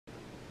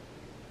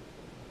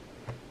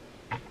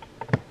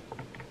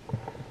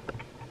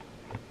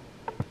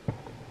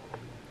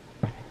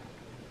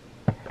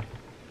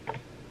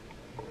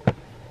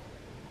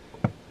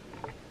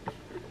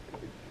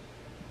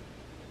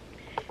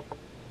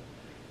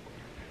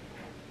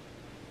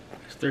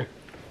3.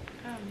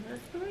 Oh,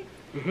 that's 3?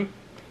 Mm-hmm.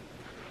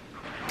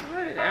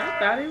 What? I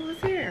thought he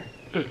was here.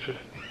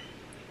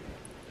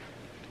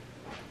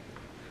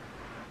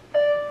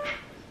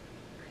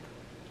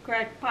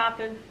 Crack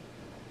popping,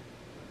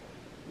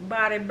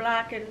 body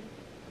blocking.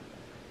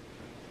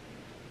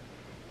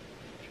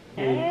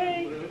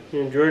 Hey,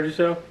 You enjoyed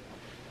yourself?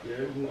 Yeah,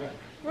 it was nice.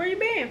 where you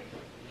been?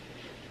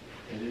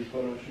 And these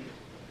photo shoot.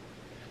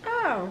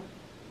 Oh,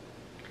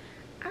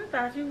 I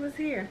thought you was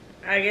here.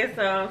 I guess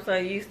so. I'm so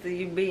used to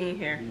you being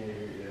here.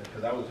 Yeah.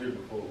 Because I was here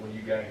before when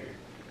you got here.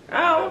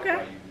 Oh, That's why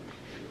okay.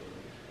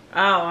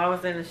 Oh, I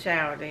was in the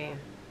shower then.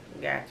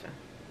 Gotcha.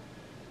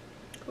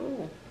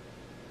 Cool.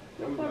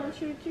 What photo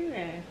shoot you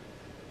at?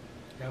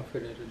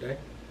 Outfit of the day.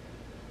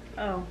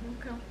 Oh,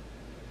 okay.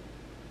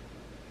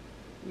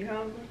 You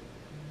hungry?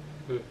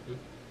 Mm-hmm.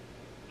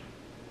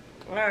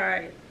 All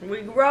right.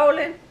 We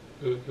rolling?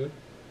 Mm-hmm.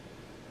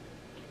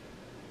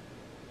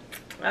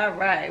 All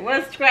right.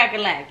 What's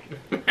cracking like?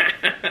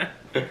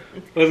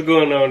 What's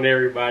going on,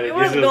 everybody?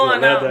 What's this is going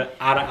another on?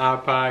 Out of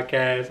Our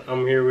podcast.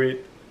 I'm here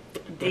with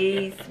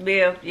D.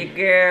 Smith, your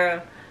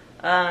girl,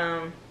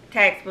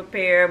 tax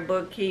preparer,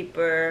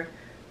 bookkeeper,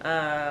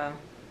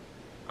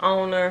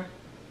 owner,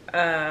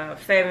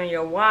 saving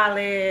your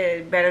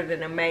wallet, better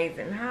than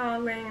amazing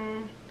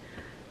hauling,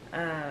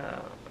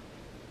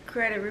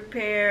 credit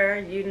repair,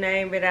 you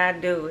name it, I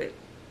do it.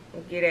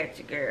 Get at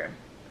your girl.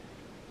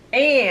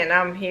 And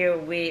I'm here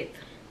with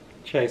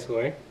Chase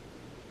Way.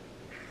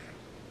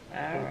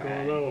 all What's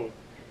right. going on?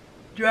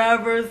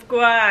 Driver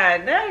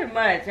Squad. Not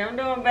much. I'm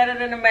doing better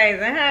than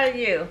amazing. How are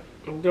you?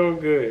 I'm doing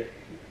good.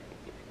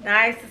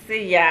 Nice to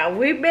see y'all.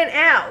 We've been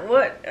out,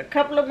 what, a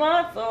couple of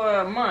months or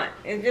a month?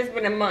 It's just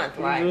been a month,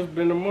 right? It's just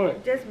been a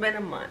month. Just been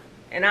a month.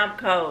 And I'm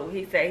cold.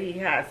 He said he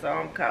hot, so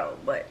I'm cold.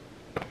 But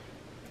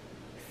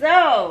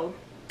so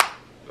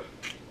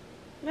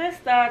let's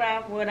start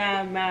off with what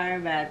I admire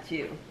about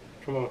you.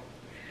 Come on.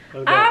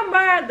 Let's go. I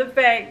admire the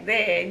fact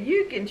that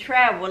you can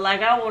travel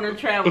like I want to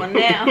travel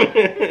now.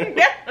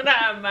 That's what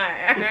I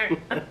admire.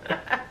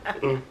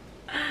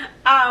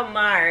 I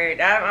admire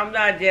it. I'm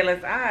not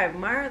jealous. I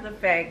admire the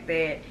fact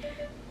that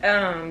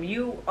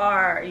you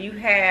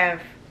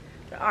have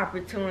the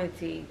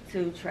opportunity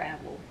to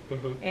travel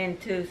and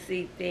to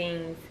see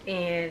things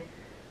and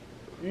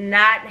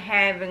not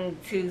having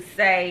to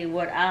say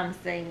what I'm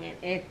saying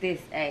at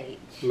this age.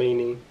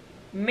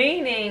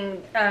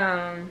 Meaning,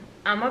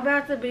 I'm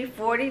about to be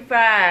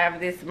 45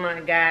 this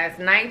month, guys.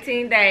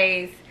 19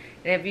 days.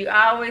 And if you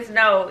always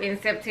know,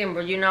 in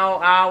September, you know,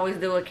 I always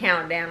do a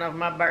countdown of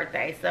my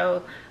birthday.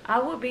 So, I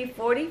will be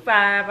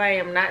 45. I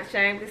am not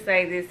ashamed to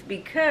say this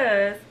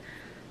because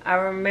I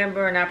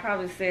remember, and I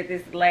probably said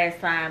this last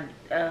time,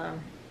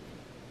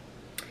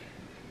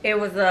 it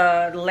was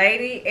a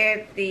lady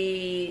at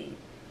the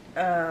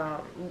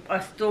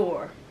a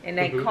store, and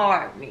they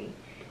carded me.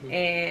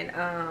 And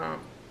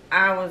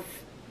I was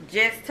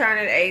just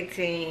turning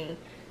 18,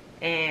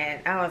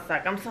 and I was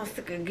like, I'm so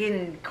sick of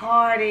getting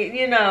carded,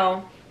 you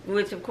know,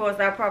 which of course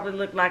I probably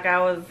looked like I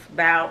was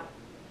about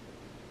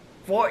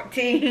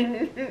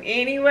 14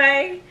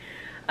 anyway.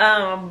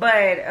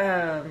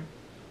 But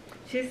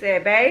she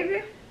said,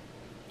 baby,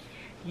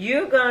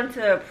 you're going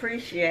to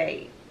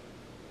appreciate,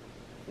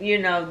 you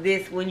know,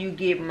 this when you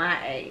get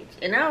my age.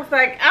 And I was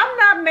like, I'm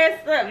not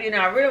messed up. You know,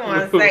 I really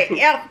want to say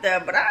effed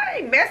up, but I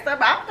ain't messed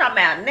up. I'm talking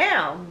about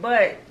now.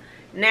 But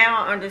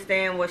now I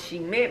understand what she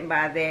meant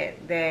by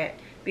that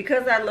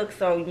because I look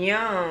so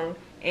young,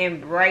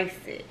 embrace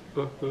it.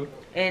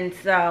 And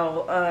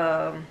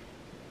so,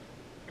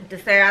 to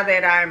say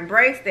that I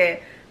embraced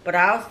it, but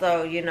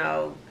also, you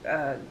know,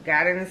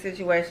 got in a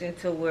situation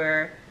to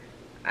where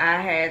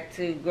I had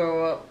to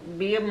grow up,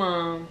 be a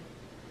mom,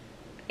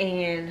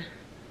 and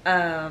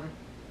I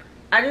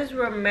just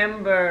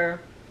remember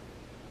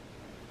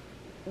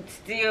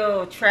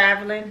still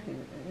traveling,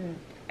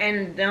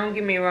 and don't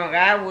get me wrong,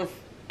 I was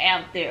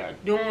out there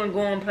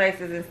going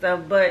places and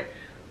stuff, but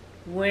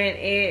when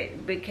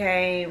it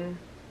became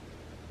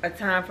a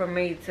time for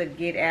me to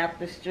get out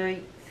the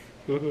streets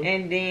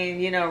and then,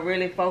 you know,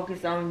 really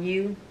focus on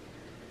you,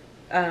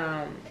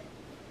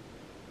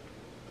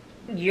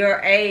 your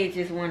age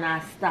is when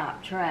I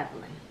stopped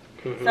traveling.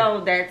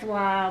 So that's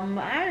why I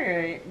admire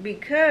it,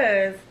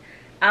 because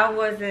I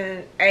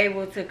wasn't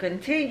able to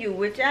continue,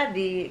 which I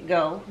did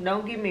go,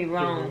 don't get me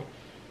wrong.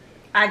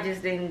 I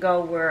just didn't go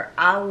where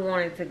I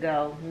wanted to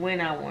go when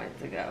I wanted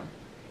to go.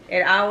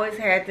 It always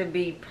had to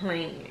be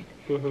planned.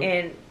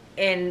 And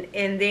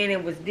then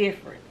it was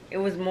different. It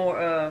was more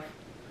of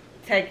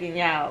taking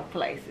y'all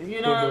places.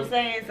 You know what I'm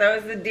saying? So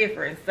it's a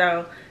difference.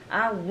 So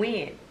I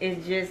went.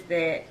 It's just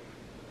that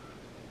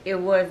it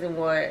wasn't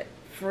what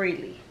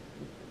freely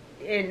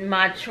in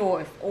my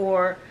choice,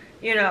 or,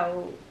 you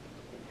know,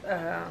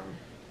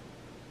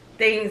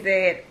 things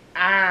that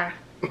I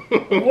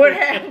would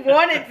have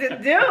wanted to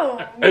do. You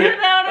know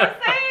what I'm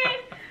saying?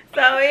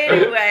 So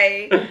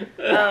anyway,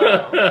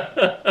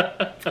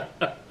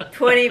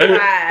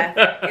 25.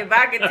 If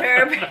I could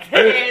turn back the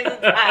hands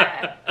of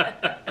time.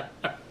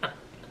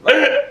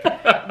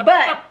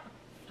 But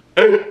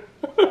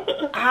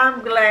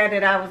I'm glad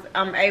that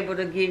I'm able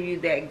to give you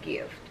that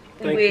gift.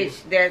 Thank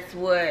which you. that's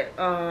what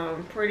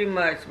pretty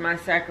much my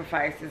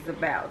sacrifice is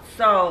about.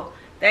 So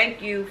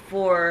thank you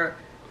for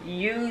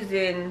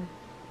using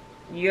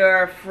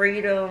your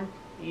freedom,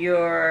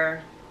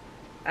 your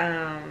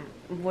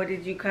what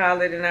did you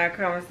call it in our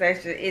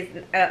conversation? It's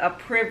a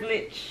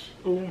privilege,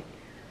 Mm.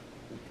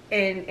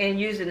 and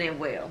using it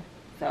well.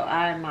 So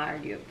I admire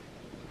you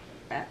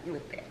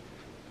with that.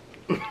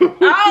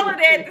 All of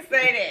that to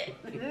say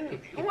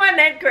that. Wasn't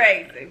that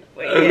crazy?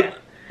 But yeah.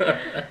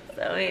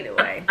 So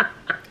anyway.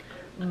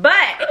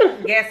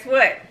 But guess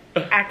what?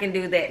 I can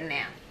do that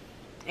now.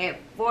 At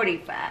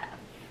 45.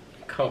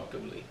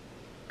 Comfortably.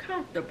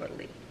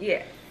 Comfortably.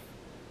 Yes.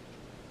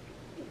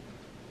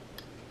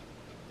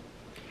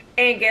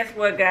 And guess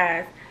what,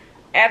 guys?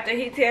 After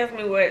he tells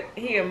me what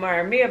he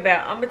admired me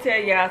about, I'm going to tell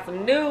y'all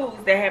some news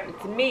that happened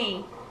to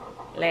me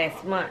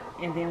last month.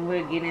 And then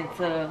we'll get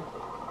into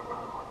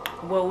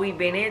what we've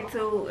been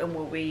into and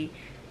what we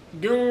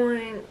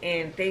doing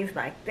and things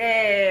like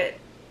that.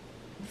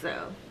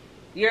 So,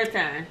 your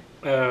turn.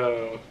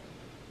 I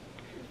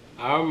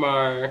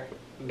admire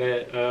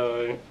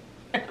that.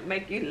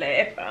 Make you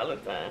laugh all the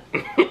time.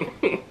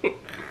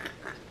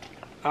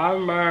 I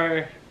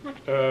admire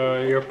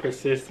your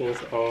persistence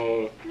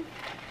on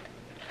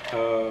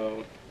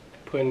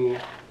putting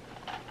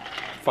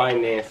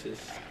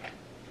finances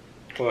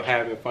or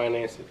having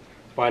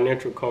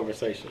financial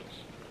conversations.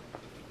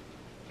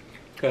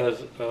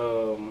 Because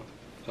a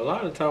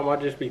lot of the time I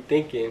just be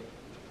thinking,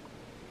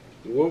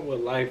 what would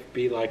life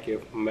be like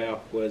if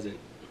math wasn't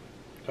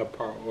a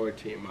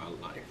priority in my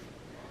life?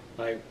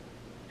 Like,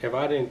 if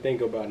I didn't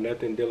think about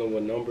nothing dealing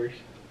with numbers,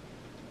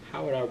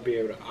 how would I be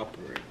able to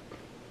operate?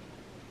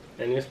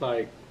 And it's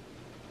like,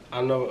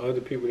 I know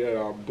other people that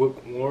are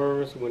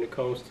bookworms when it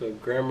comes to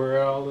grammar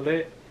and all of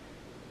that,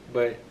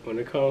 but when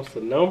it comes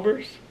to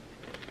numbers,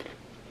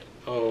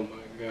 oh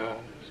my gosh.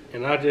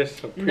 And I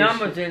just appreciate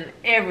numbers and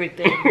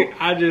everything.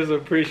 I just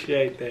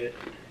appreciate that.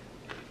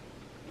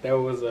 That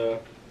was a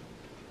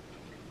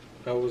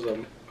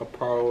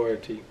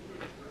priority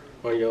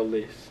on your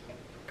list,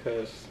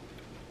 because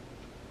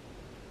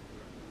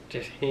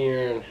just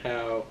hearing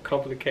how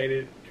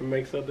complicated it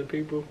makes other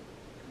people,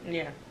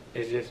 Yeah.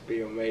 it just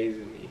be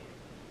amazing me.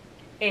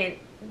 And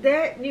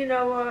that, you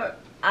know what,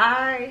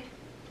 I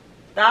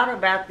thought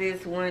about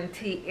this when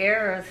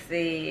Tiara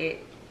said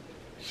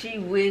she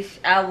wished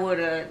I would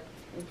have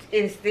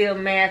instilled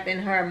math in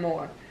her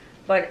more.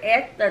 But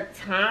at the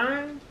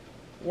time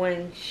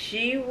when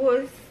she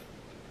was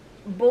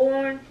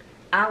born,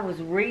 I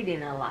was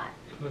reading a lot.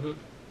 Mm-hmm.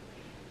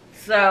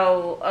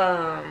 So,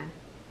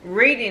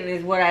 reading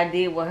is what I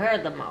did with her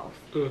the most.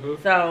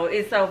 Mm-hmm. So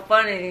it's so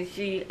funny.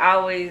 She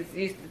always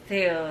used to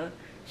tell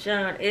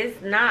Sean,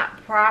 it's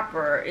not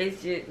proper.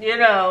 It's just, you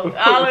know,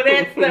 all of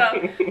that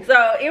stuff.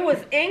 So it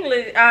was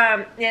English.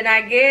 And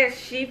I guess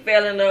she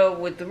fell in love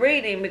with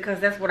reading because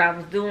that's what I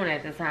was doing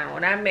at the time.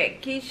 When I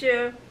met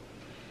Keisha,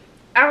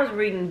 I was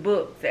reading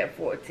books at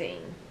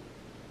 14.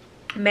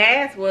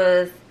 Math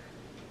was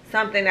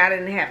something I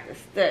didn't have to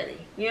study.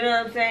 You know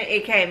what I'm saying?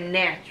 It came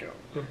natural.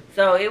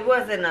 So it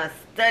wasn't a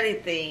study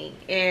thing.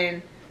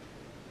 And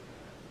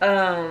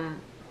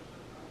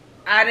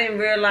I didn't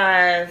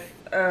realize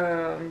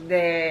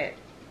that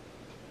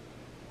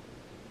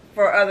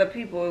for other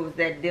people it was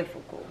that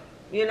difficult.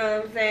 You know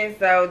what I'm saying?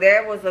 So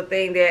that was a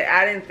thing that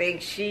I didn't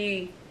think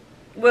she...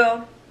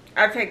 Well,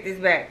 I'll take this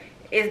back.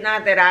 It's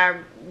not that I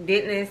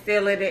didn't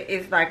instill it.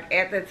 It's like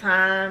at the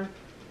time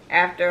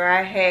after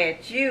I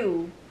had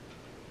you,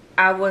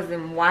 I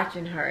wasn't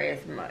watching her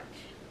as much.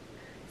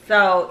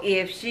 So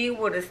if she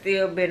would have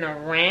still been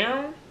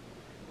around,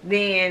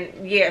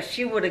 then yeah,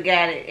 she would have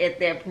got it at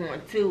that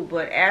point too.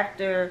 But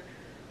after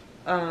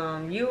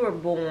you were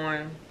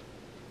born,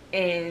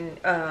 and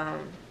I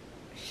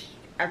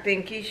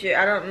think Keisha,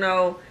 I don't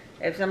know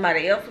if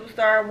somebody else would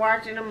start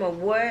watching them or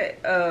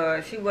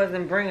what. She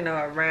wasn't bringing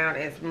her around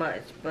as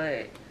much,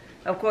 but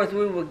of course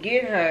we would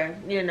get her,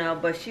 you know,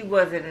 but she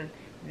wasn't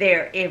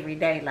there every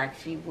day like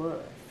she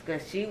was,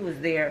 because she was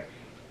there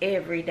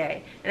every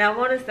day. And I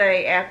want to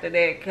say after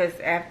that, because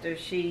after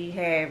she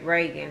had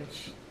Reagan,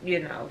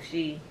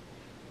 she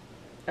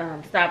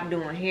stopped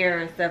doing hair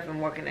and stuff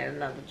and working at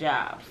another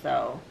job.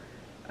 So,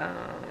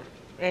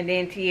 and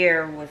then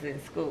Tiara was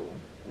in school.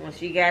 When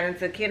she got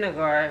into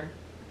kindergarten,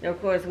 of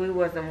course, we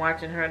wasn't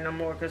watching her no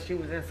more because she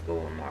was in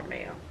school in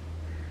Marmel.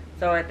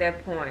 So at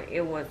that point,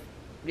 it was,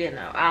 you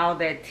know, all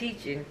that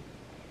teaching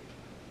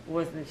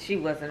she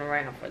wasn't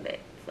around for that.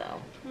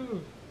 So,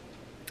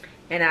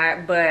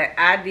 but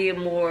I did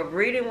more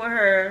reading with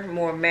her,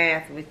 more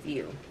math with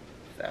you.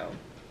 So,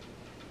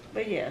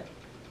 but yeah,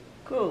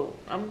 cool.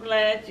 I'm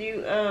glad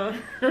you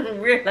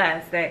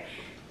realized that,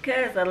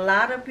 because a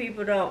lot of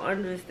people don't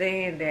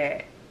understand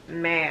that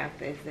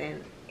math is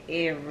in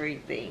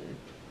everything.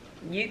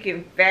 You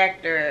can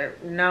factor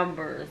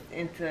numbers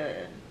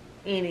into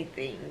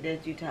anything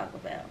that you talk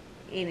about.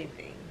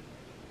 Anything.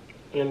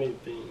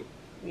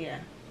 Yeah.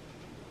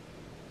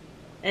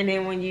 And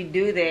then when you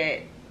do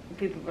that,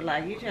 people be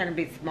like, you're trying to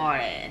be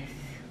smart ass.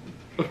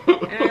 And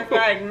it's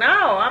like,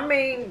 no, I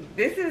mean,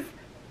 this is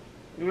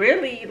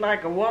really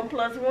like a 1 +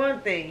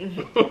 1 thing.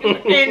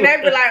 And they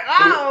be like,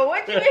 oh,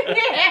 what you mean?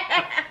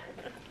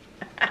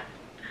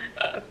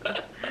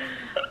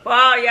 For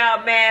all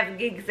y'all math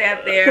geeks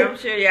out there, I'm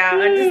sure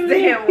y'all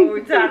understand what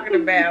we're talking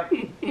about.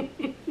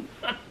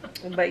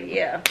 But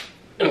yeah,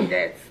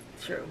 that's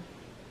true.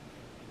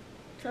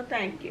 So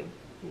thank you.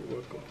 You're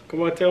welcome.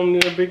 Come on, tell them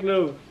the big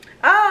news.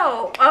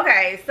 Oh,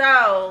 okay.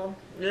 So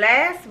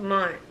last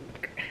month,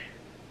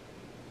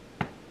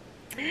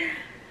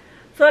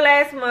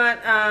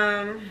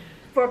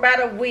 for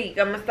about a week,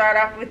 I'm gonna start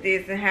off with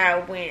this and how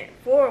it went.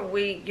 For a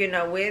week, you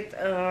know, with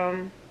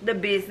the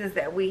business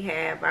that we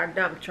have, our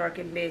dump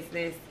trucking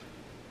business,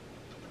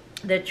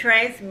 the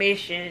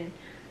transmission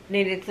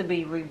needed to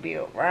be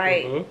rebuilt,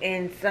 right?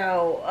 And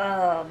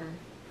so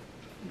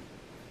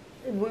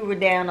we were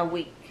down a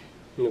week.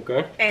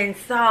 Okay. And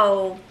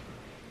so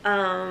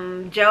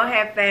Joe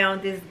had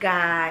found this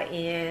guy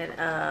in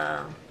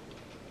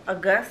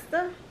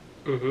Augusta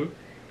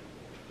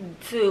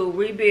to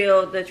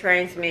rebuild the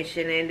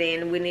transmission, and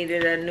then we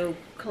needed a new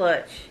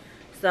clutch.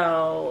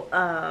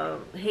 So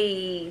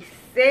he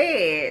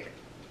said,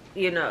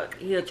 you know,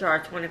 he'll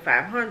charge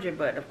 $2,500,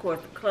 but of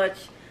course the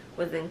clutch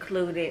was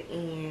included,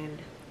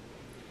 and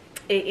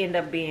it ended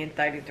up being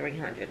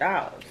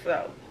 $3,300.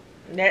 So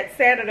that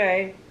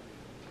Saturday,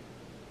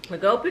 we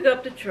go pick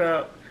up the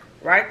truck,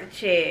 write the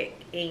check,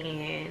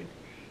 and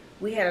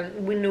we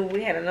knew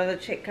we had another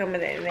check coming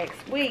that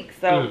next week.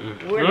 So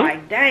we're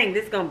like, dang,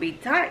 this gonna be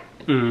tight.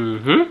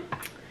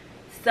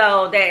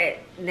 So that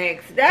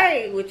next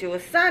day, which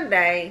was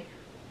Sunday,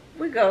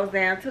 we goes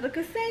down to the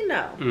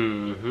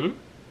casino.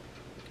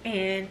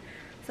 And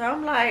so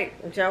I'm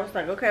like, Joe was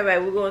like, okay,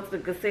 babe, we're going to the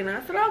casino.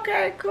 I said,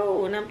 okay,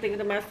 cool. And I'm thinking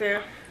to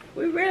myself,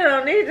 we really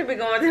don't need to be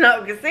going to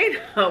no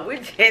casino. We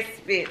just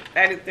spent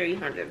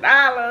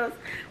 $3,300.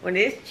 When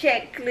this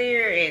check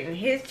clear and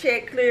his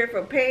check clear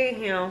for paying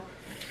him,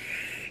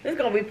 it's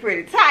going to be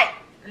pretty tight.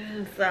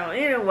 So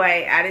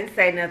anyway, I didn't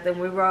say nothing.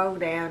 We rolled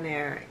down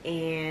there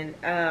and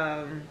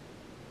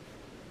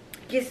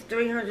gets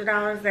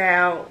 $300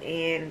 out,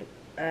 and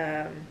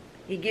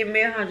he give me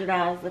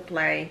 $100 to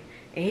play,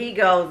 and he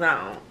goes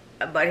on.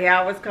 But he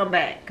always come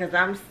back because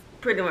I'm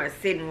pretty much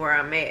sitting where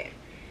I'm at.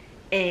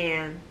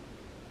 And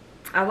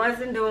I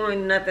wasn't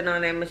doing nothing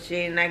on that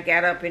machine. I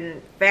got up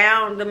and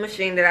found the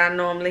machine that I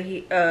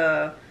normally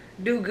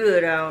do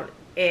good on.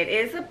 And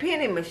it's a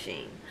penny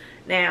machine.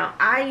 Now,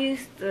 I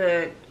used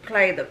to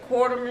play the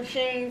quarter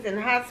machines in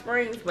Hot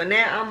Springs, but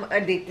now I'm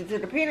addicted to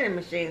the penny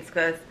machines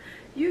because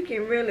you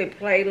can really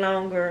play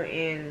longer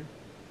in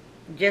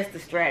just the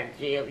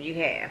strategy of you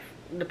have,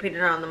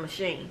 depending on the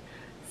machine.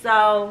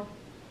 So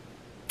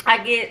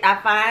I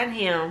find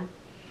him,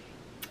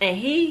 and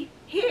he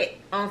hit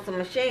on some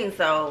machines.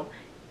 So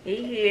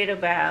he hit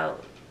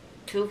about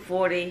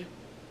 $240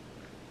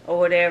 or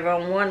whatever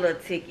on one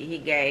little ticket he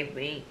gave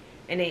me,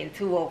 and then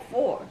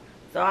 $204.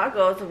 So I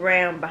goes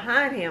around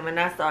behind him, and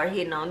I started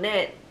hitting on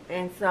that.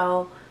 And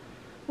so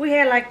we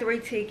had like 3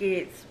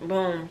 tickets.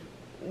 Boom.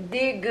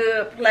 Did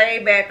good,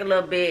 played back a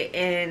little bit,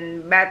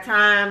 and by the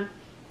time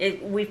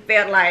we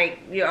felt like,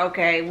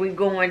 okay, we're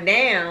going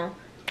down,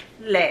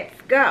 let's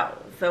go.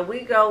 So we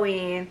go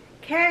in,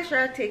 cash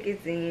our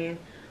tickets in,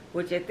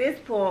 which at this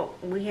point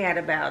we had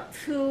about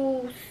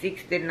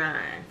 $269.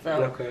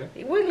 So okay,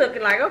 we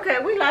looking like, okay,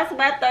 we lost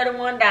about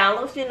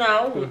 $31, you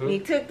know. He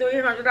took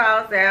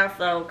 $300 out,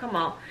 so come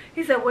on.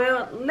 He said,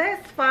 well,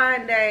 let's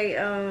find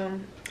a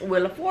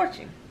Wheel of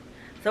Fortune.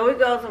 So he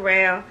goes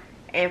around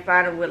and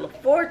find a Wheel of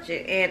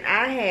Fortune, and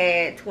I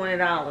had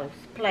 $20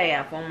 play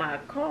off on my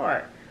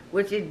card,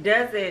 which it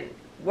doesn't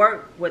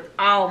work with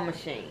all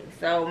machines.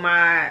 So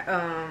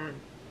my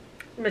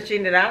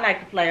machine that I like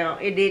to play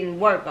on, it didn't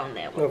work on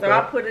that one. Okay. So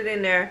I put it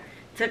in there,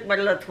 took my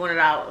little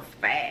 $20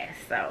 fast.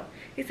 So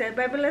he said,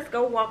 baby, let's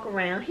go walk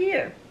around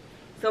here.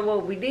 So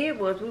what we did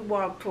was we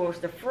walked towards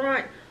the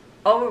front,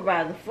 over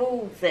by the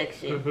food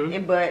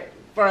section, but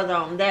further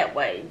on that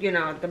way, you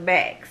know, at the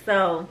back.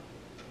 So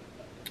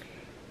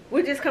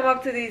we just come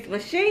up to these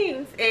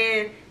machines,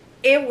 and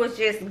it was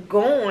just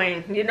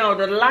going, you know,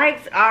 the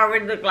lights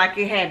already looked like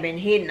it had been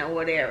hidden or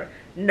whatever.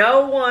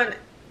 No one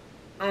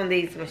on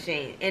these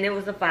machines, and it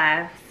was a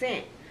 5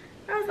 cent.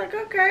 I was like,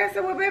 okay. I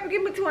said, well, baby,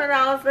 give me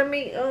 $20. Let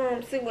me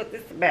see what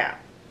this is about.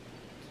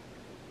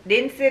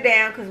 Didn't sit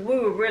down because we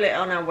were really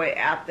on our way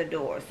out the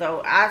door.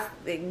 So I,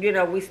 you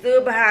know, we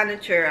stood behind the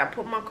chair. I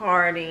put my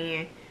card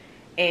in,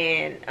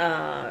 and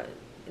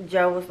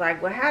Joe was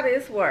like, well, how does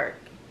this work?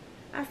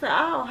 I said,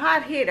 oh,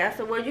 hot hit. I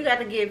said, well, you got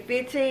to get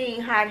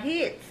 15 hot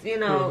hits, you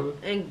know,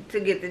 and to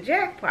get the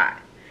jackpot.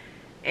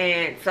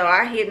 And so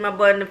I hit my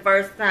button the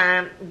first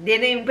time.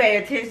 Didn't even pay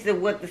attention to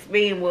what the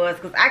spin was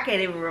because I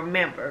can't even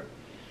remember.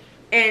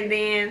 And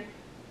then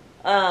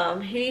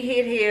he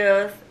hit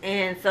his,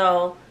 and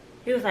so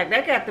he was like,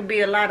 that got to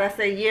be a lot. I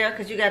said, yeah,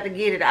 because you got to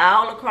get it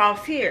all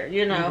across here,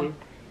 you know.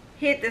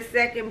 Hit the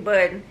second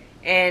button,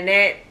 and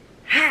that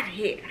hot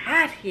hit,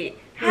 hot hit,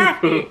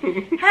 hot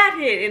hit, hot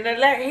hit.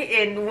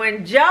 And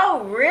when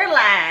Joe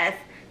realized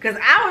Because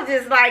I was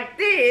just like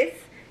this,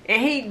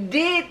 and he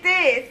did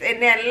this,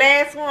 and that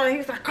last one, he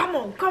was like, come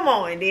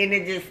on, and then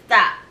it just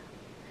stopped.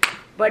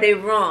 But it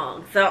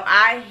wrong. So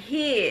I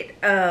hit,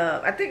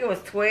 I think it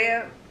was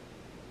 12.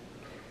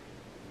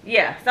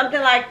 Yeah,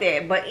 something like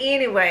that. But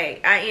anyway,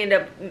 I end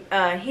up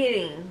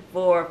hitting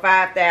for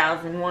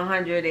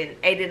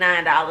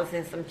 $5,189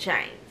 and some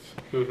change.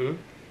 Mm-hmm.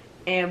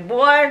 And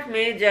boy,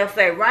 me and Joe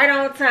say right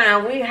on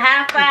time. We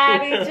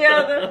high-fived each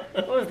other.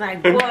 It was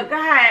like, boy,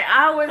 God,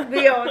 always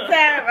be on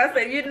time. I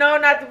said, you know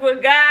not to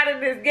put God in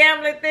this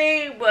gambling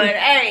thing, but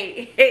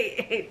hey,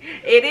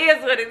 it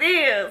is what it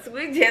is.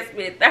 We just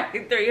spent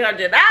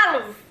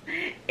 $3,300.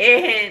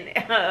 And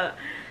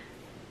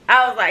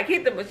I was like,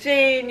 hit the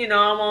machine, you know,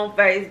 I'm on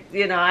face,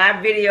 you know, I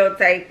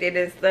videotaped it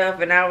and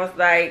stuff. And I was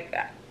like,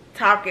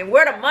 talking,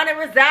 where the money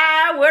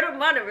reside, where the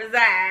money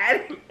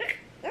reside.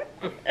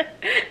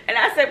 And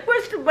I said,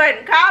 push the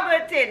button, call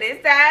the attendant,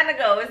 it's time to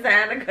go, it's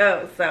time to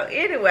go. So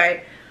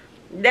anyway,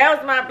 that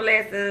was my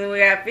blessing. We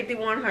got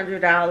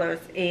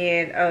 $5,100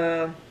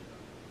 and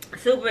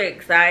super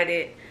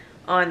excited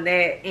on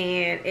that.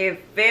 And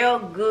it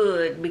felt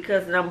good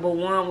because number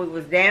one, we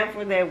was down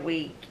for that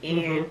week.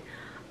 And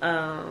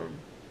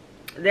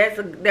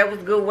that was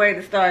a good way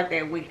to start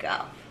that week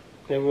off.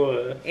 It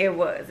was.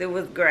 It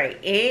was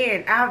great.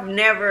 And I've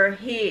never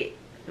hit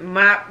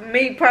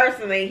me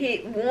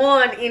personally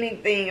won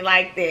anything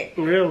like that.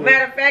 Really?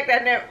 Matter of fact,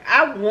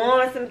 I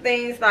won some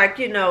things like,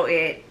 you know,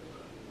 at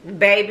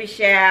baby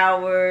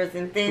showers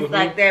and things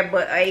like that,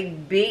 but a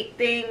big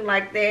thing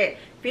like that,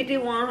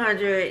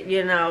 5,100,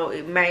 you know,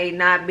 it may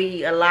not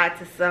be a lot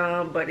to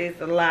some, but it's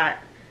a lot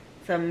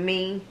to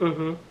me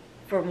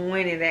from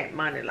winning that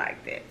money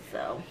like that.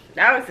 So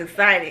I was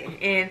excited.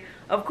 And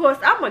of course,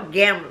 I'm a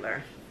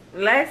gambler.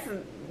 Let's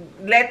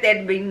let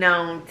that be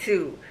known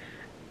too.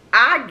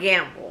 I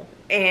gamble,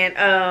 and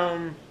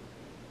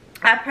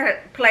I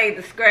play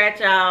the scratch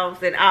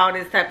offs and all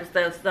this type of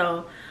stuff.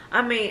 So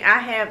I mean, I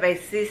have a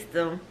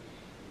system,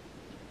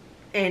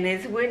 and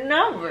it's with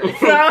numbers.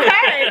 So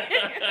hey,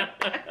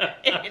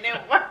 and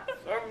it works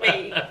for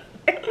me.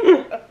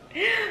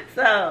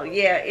 So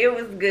yeah, it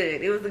was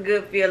good. It was a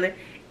good feeling.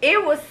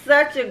 It was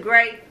such a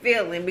great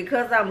feeling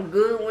because I'm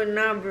good with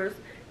numbers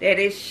that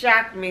it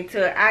shocked me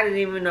to I didn't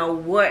even know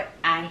what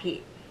I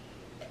hit.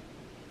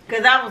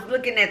 Because I was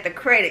looking at the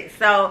credit.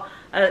 So,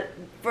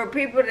 for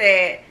people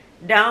that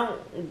don't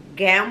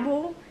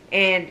gamble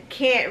and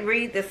can't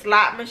read the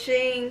slot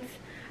machines,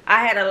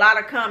 I had a lot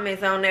of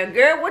comments on there.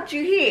 Girl, what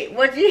you hit?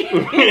 What you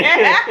hit?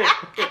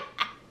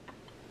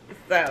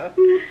 So,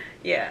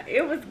 yeah,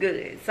 it was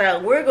good.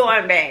 So, we're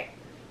going back,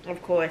 of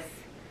course,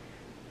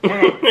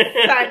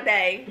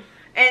 Sunday.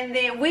 And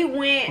then we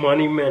went.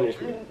 Money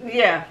management.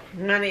 Yeah,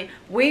 money.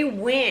 We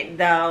went,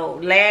 though,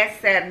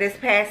 this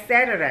past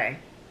Saturday.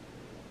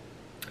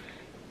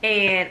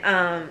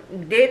 And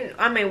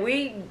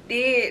we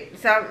did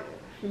some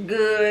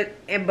good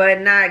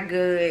but not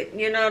good.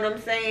 You know what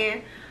I'm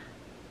saying?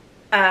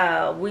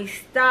 We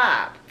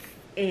stopped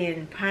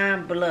in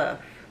Pine Bluff.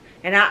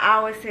 And I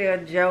always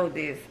tell Joe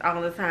this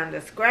all the time.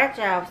 The scratch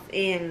offs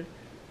in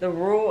the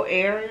rural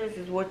areas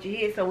is what you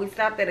hear. So we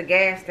stopped at a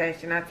gas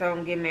station. I told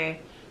him give me a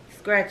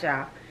scratch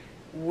off.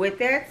 With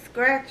that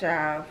scratch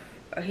off,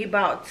 he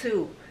bought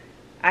two.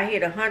 I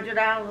hit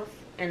 $100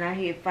 and I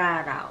hit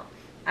 $5.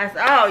 I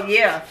said, oh,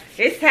 yeah,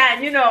 it's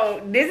time. You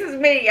know, this is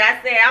me. I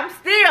said, I'm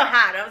still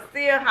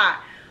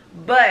hot.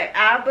 But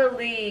I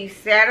believe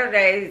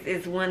Saturdays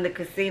is when the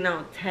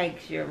casino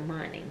takes your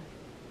money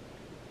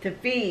to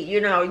feed.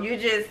 You know, you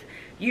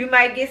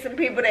might get some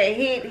people that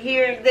hit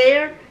here and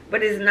there,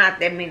 but it's not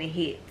that many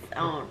hits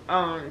on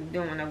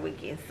during the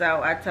weekend.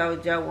 So I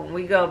told Joe when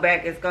we go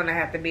back, it's going to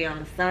have to be on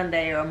a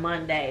Sunday or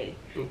Monday.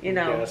 You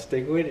know. You got to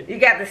stick with it. You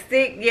got to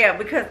stick, yeah,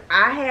 because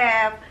I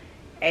have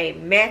a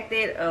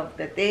method of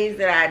the things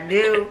that I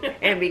do,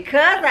 and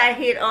because I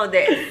hit on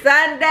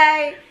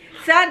that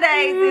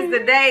Sundays is the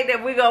day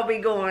that we're gonna be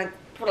going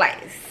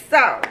place.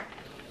 So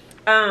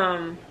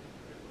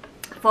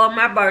for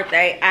my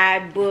birthday I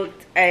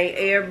booked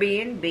a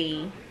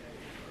Airbnb,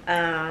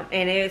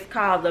 and it's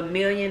called the $1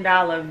 Million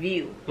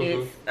View.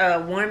 It's a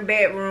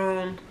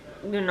 1-bedroom,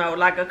 you know,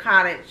 like a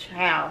cottage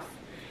house,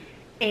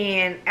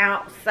 and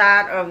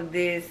outside of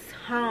this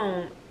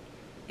home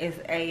is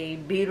a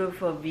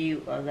beautiful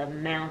view of the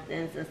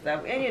mountains and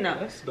stuff. And you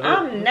know,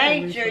 I'm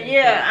nature,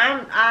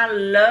 yeah, I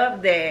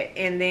love that.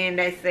 And then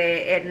they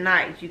say at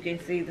night you can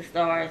see the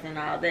stars and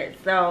all that.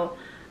 So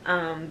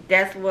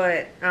that's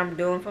what I'm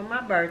doing for my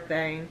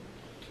birthday.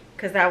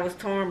 Because I was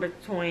torn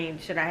between,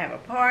 should I have a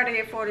party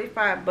at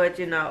 45? But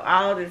you know,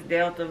 all this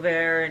Delta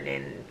variant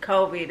and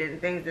COVID and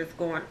things that's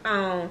going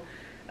on,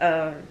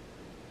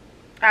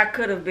 I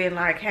could have been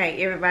like,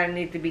 hey, everybody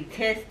needs to be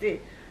tested.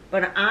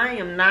 But I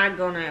am not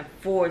going to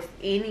force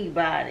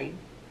anybody,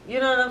 you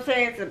know what I'm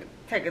saying, to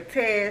take a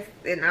test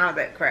and all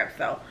that crap.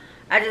 So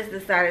I just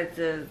decided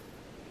to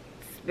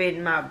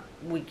spend my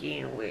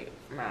weekend with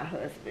my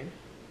husband.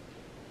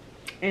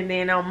 And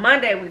then on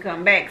Monday we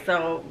come back.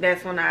 So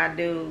that's when I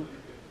do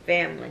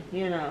family,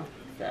 you know.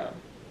 So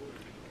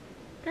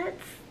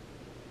that's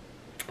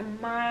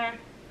My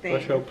thing.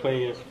 What's your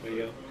plans for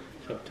your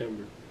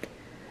September?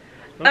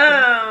 Okay.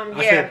 I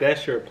Yeah. said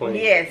that's your plan.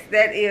 Yes,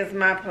 that is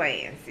my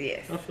plans.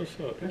 Yes. That's what's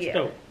up. That's Yeah.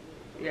 dope.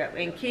 Yep,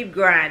 and keep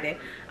grinding.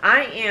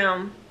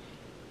 I'm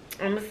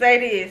gonna say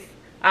this.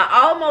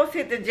 I almost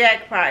hit the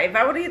jackpot. If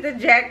I would hit the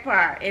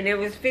jackpot and it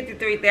was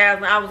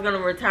 53,000, I was gonna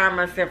retire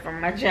myself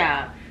from my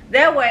job.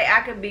 That way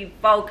I could be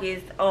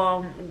focused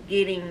on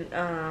getting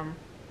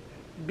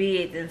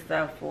bids and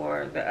stuff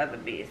for the other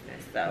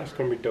business. So That's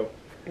gonna be dope.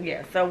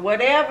 yeah, so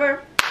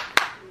whatever.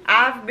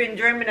 I've been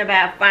dreaming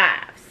about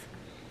fives.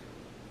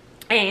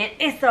 And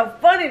it's so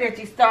funny that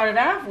you started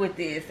off with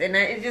this. And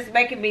it's just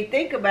making me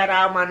think about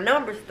all my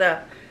number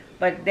stuff.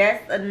 But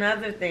that's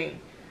another thing.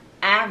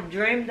 I've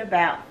dreamed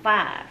about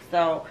five.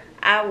 So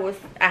I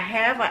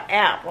have an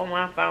app on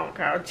my phone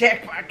called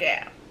Jackpot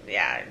app.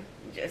 Yeah, I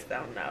just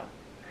don't know.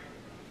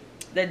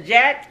 The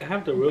Jack. I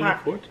have the really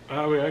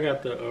I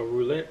got the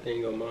roulette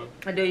thing on mine.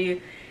 Do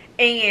you?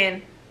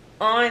 And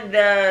on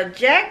the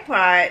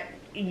jackpot,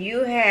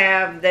 you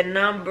have the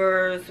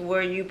numbers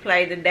where you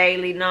play the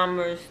daily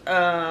numbers.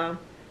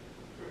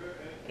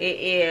 It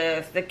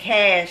is the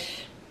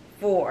cash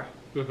 4.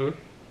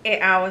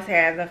 It always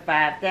has a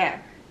 5,000.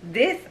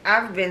 This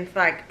I've been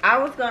like I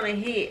was gonna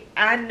hit.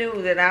 I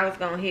knew that I was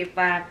gonna hit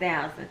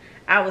 5,000.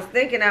 I was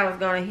thinking I was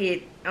gonna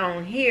hit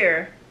on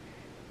here,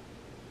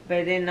 but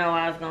I didn't know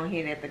I was gonna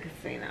hit at the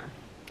casino.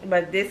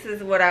 But this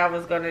is what I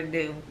was gonna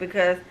do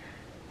because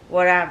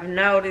what I've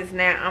noticed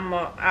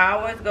now, I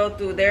always go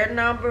through their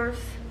numbers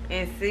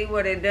and see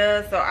what it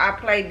does. So I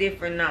play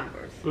different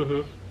numbers.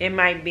 It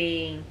might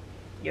be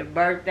your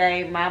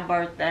birthday, my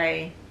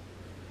birthday,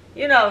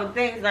 you know,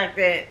 things like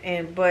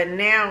that. But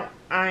now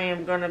I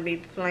am gonna be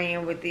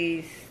playing with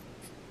these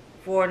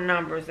 4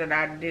 numbers that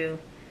I do.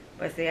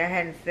 But see, I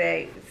hadn't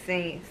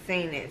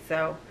seen it,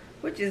 so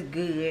which is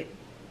good.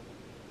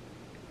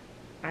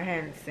 I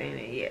hadn't seen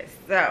it yet,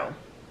 so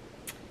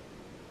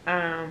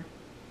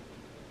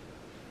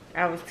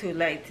I was too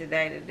late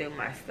today to do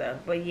my stuff.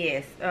 But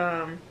yes,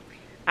 I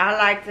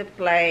like to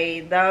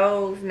play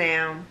those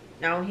now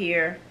on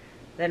here,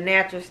 the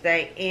natural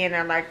state, and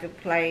I like to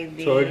play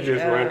the. So it's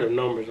just random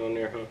numbers on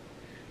there, huh?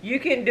 You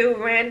can do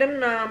random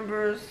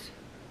numbers,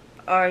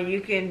 or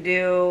you can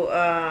do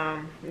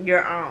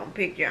your own.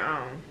 Pick your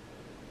own.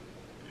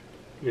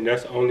 And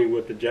that's only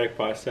with the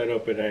jackpot set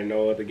up. It ain't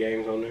no other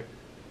games on there.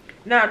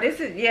 No, these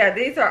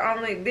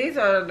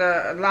are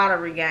the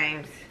lottery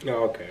games.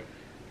 Oh, okay.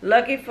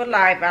 Lucky for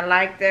Life, I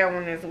like that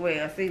one as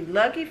well. See,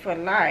 Lucky for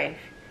Life,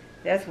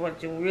 that's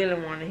what you really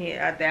want to hit,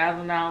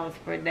 $1,000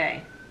 per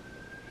day.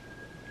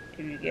 If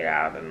you get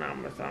all the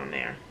numbers on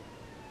there.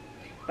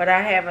 But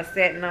I have a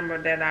set number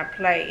that I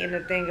play. And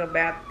the thing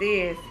about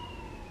this,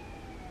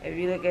 if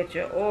you look at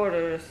your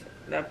orders,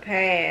 the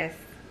past,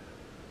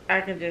 I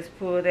can just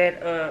pull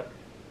that up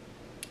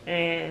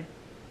and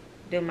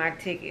do my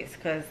tickets.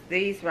 Because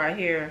these right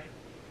here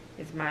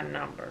is my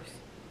numbers.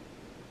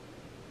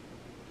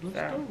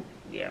 So,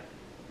 yeah,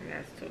 and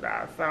that's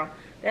 $2. So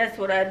that's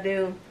what I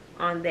do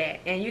on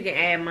that, and you can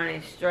add money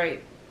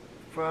straight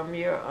from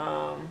your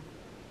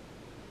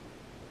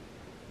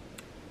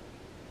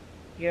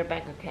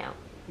bank account.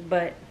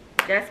 But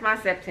that's my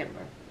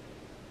September.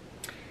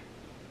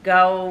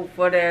 Go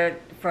for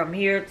from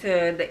here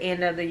to the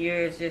end of the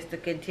year is just to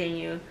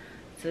continue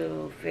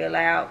to fill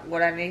out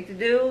what I need to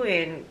do,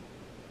 and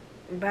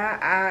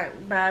by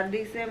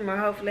December,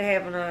 hopefully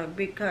having a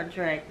big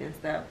contract and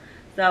stuff.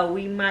 So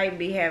we might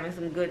be having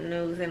some good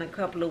news in a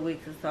couple of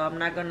weeks or so. I'm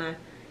not going to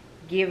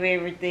give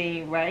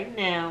everything right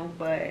now,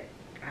 but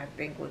I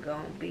think we're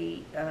going to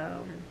be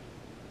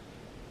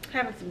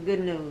having some good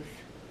news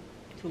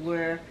to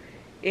where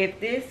if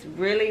this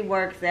really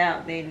works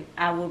out, then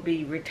I will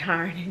be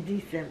retiring in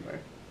December.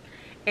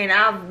 And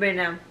I'm going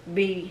to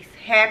be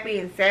happy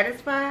and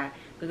satisfied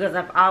because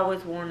I've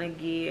always wanted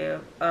to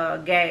give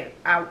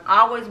I've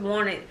always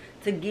wanted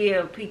to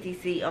give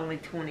PTC only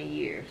 20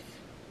 years.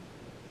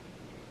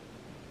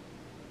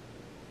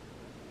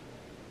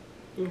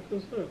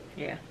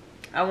 Yeah,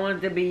 I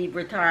wanted to be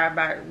retired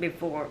at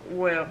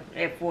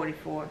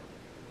 44.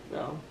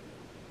 So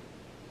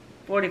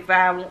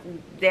 45,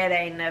 that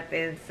ain't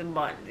nothing,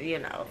 you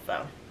know.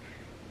 So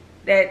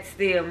that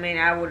still mean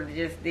I would have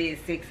just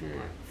did 6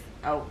 months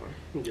over.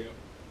 Yeah.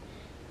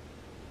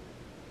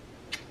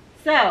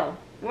 So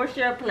what's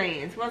your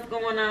plans? What's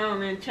going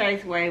on in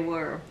Chaseway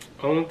world?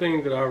 Only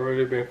thing that I've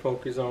really been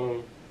focused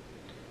on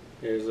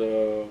is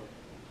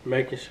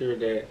making sure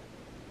that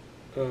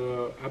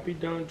I'll be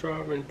done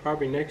driving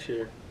probably next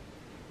year.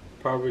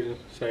 Probably the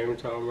same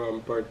time around my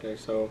birthday.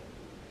 So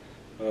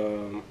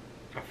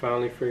I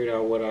finally figured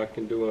out what I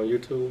can do on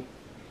YouTube.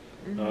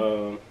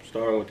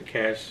 Starting with the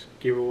cash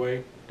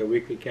giveaway, the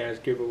weekly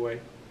cash giveaway.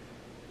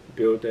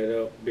 Build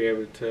that up, be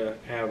able to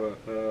have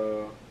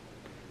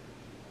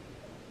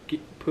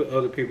put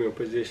other people in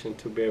position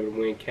to be able to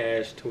win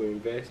cash to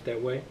invest that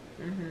way.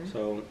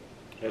 So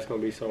that's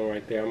going to be something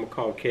right there. I'm going to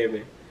call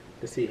Kevin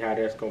to see how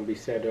that's going to be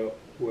set up,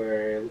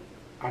 where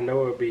I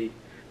know it'll be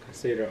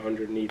considered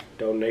underneath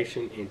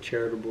donation and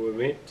charitable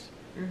events.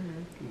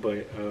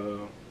 But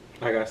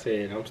like I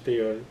said, I'm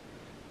still,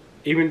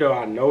 even though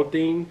I know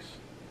things,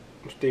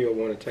 I still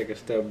want to take a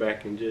step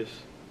back and just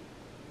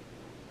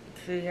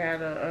See how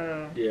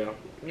to, yeah.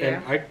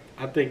 yeah. And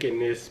I think in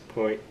this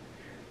point,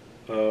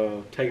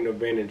 taking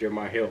advantage of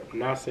my help.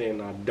 Not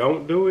saying I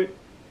don't do it,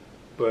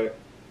 but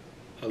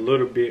a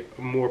little bit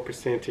more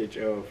percentage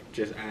of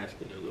just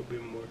asking a little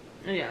bit more.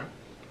 Yeah.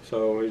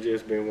 So it's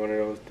just been one of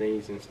those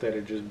things. Instead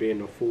of just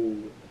being a fool,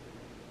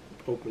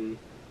 opening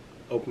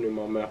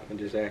my mouth and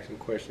just asking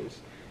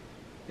questions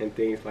and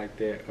things like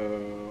that.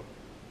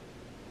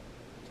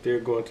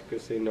 Still going to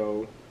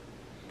casino,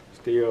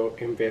 still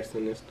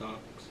investing in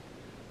stocks,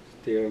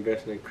 still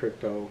investing in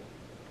crypto.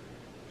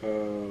 Let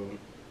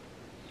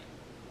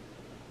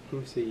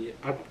me see.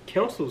 I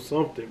canceled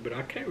something, but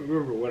I can't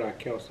remember what I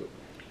canceled.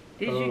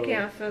 Did you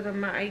cancel the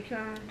my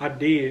econ? I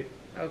did.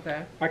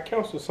 Okay. I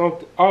canceled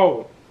something.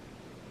 Oh.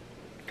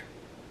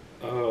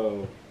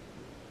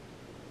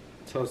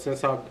 So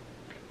since I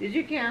Did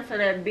you cancel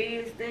that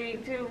biz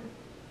thing too?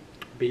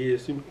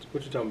 BS,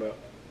 what you talking about?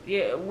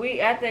 Yeah,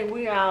 I think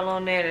we all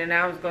on that, and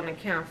I was gonna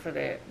cancel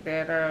that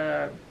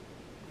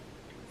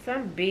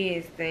some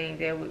biz thing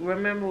that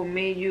remember with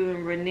me, you,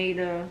 and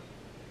Renita,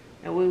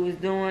 and we was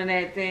doing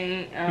that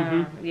thing.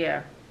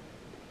 Yeah.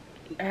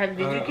 Did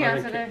you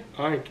cancel that?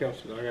 I ain't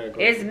canceled. I gotta go.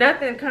 It's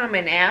nothing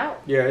coming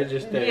out. Yeah, it's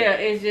just that. Yeah,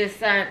 it's just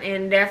signed,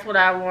 and that's what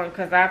I want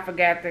because I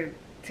forgot to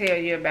tell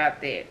you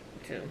about that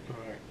too. All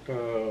right.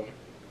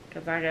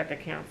 Because I got to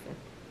cancel.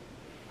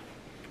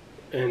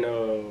 And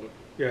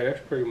yeah,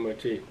 that's pretty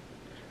much it.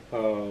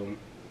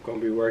 Gonna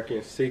be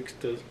working 6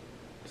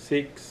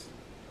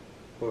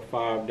 or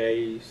 5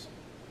 days,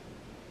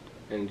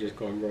 and just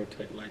gonna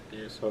rotate like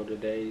that. So the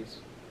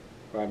days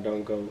where I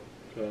don't go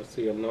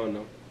see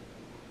Alana,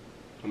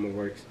 I'm gonna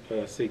work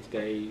 6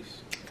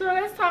 days. So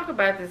let's talk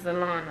about this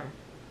Alana.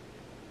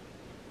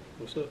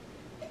 What's up?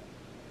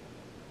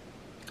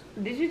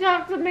 Did you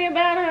talk to me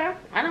about her?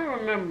 I don't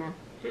remember.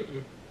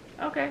 Mm-mm.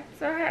 Okay,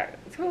 so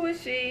who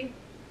is she?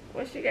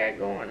 What she got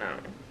going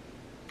on?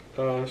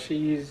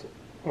 She's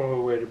on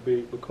her way to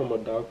become a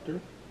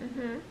doctor.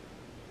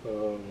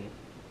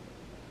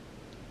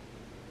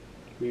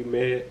 We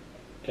met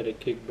at a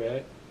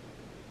kickback.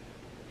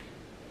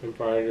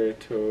 Invited her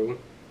to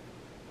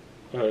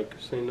a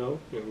casino,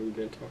 and we've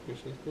been talking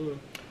since then.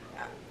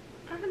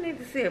 I need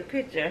to see a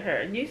picture of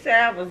her. You said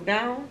I was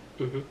gone?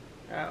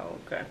 Oh,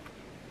 okay.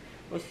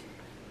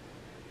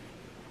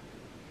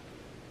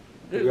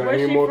 You got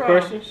any more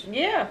questions?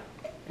 Yeah.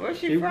 Where's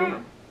she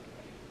from?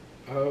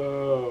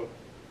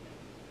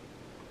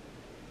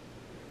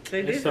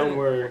 It's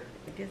somewhere.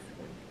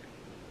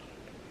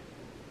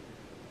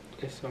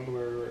 It's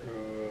somewhere.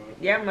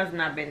 Y'all must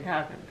not been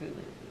talking to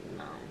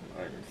no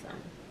or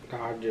something.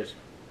 No, I just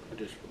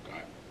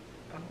forgot.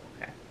 Oh,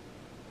 okay.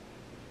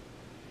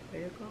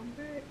 They're going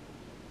back.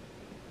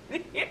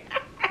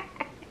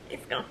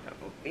 It's gonna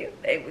have a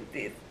field day with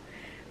this.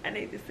 I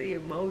need to see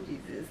emojis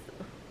and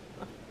stuff.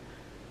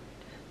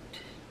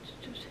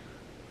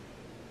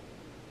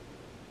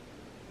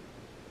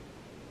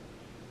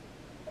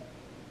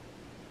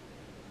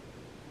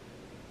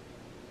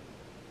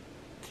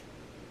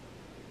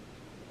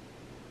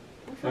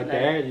 My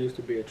dad used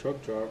to be a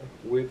truck driver.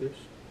 Withers.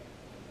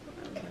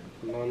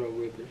 Alana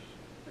Withers.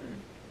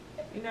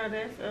 You know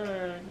that's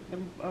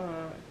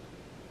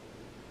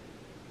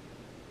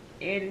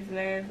Eddie's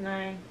last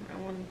name.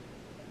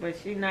 But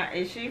she not.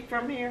 Is she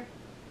from here?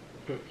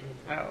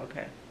 Oh,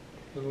 okay.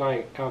 It's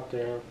like out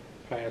there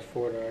past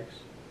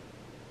Fordyce.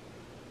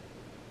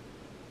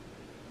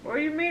 Where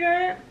you meet her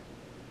at?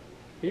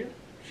 Here.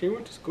 She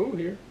went to school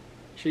here.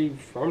 She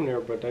from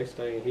there, but they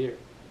stay here.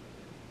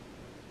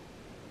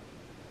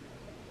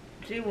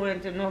 She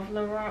went to North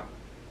Little Rock?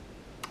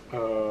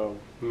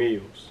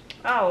 Mills.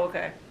 Oh,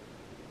 okay.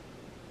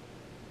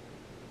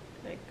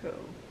 Okay,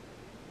 cool.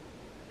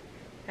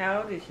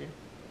 How old is she?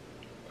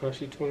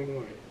 She's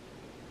 21.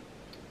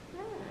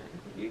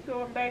 You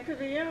going back to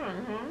the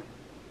young, huh?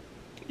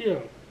 Yeah.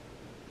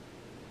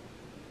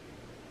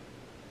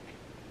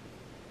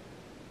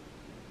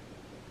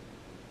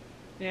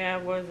 Yeah, I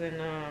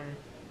wasn't,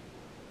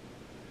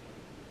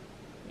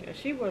 yeah,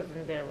 she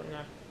wasn't there when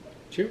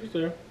She was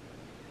there.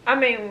 I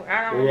mean,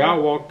 I don't know. When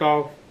y'all walked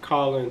off,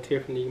 Carla and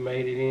Tiffany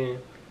made it in.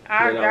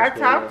 I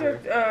talked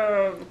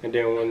to, and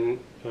then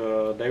when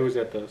they was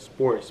at the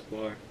sports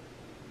bar,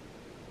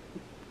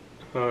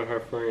 her and her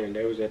friend,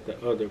 they was at the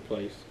other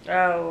place.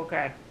 Oh,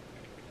 okay.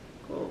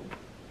 Cool.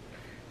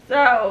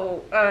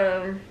 So,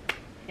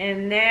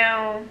 and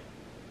now,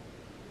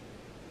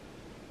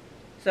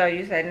 so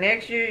you said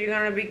next year you're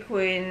going to be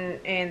quitting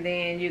and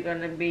then you're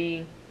going to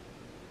be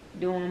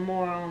doing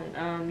more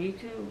on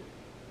YouTube?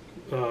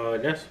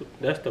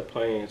 That's the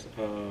plans.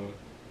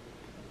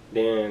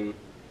 Then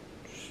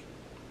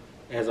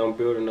as I'm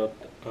building up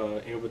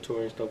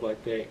inventory and stuff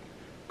like that,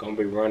 gonna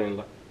be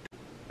running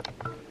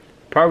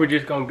probably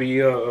just gonna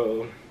be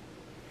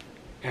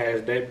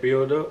as that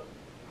build up,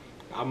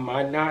 I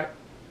might not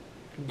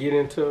get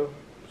into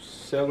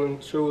selling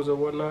shoes or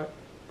whatnot,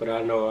 but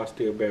I know I'll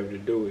still be able to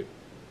do it.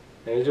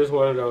 And it's just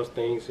one of those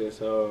things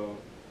that's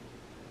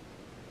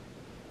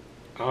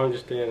I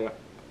understand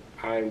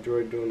I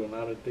enjoy doing a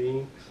lot of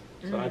things,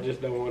 so I Mhm.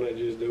 just don't want to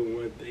just do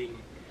one thing.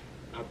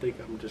 I think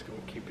I'm just gonna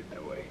keep it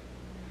that way.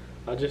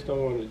 I just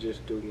don't want to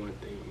just do one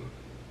thing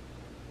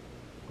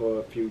or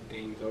a few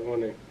things. I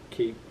want to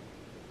keep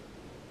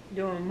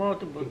Doing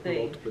multiple things.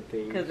 multiple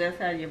things. Because that's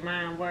how your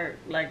mind works.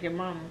 Like your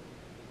mama.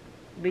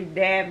 Be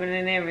dabbling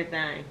in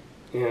everything.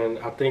 And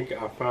I think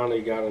I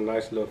finally got a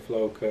nice little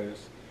flow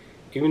because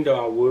even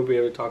though I would be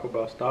able to talk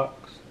about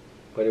stocks,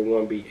 but it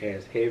won't be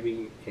as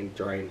heavy and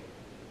draining.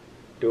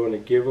 Doing a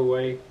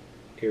giveaway,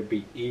 it would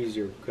be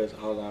easier because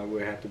all I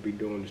would have to be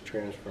doing is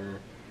transferring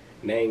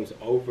names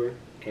over,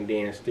 and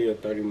then still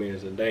 30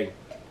 minutes a day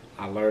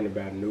I learn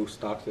about new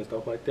stocks and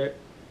stuff like that.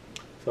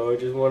 So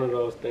it's just one of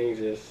those things,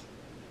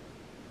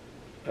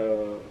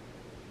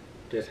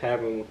 just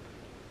having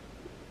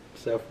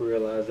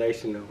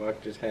self-realization of I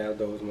can just have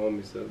those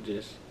moments of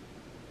just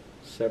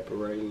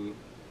separating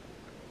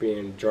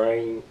being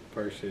drained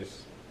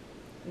versus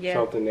Yeah.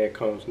 something that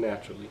comes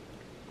naturally,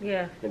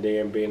 Yeah. and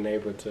then being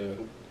able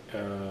to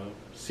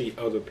see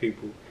other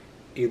people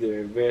either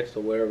invest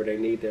or whatever they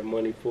need that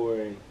money for,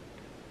 and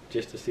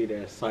just to see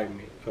the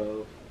excitement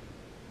of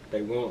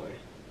they won.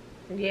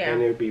 Yeah.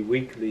 And it'd be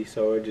weekly,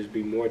 so it'd just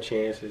be more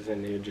chances,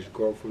 and it'll just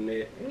grow from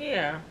there.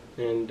 Yeah.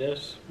 And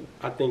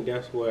I think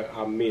that's what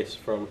I miss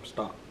from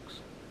stocks.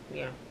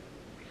 Yeah.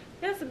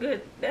 That's a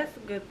good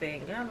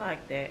thing. I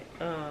like that.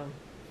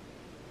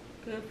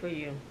 Good for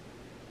you.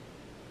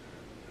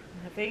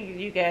 I think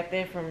you got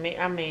that from me.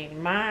 I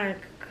mean, mine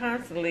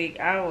constantly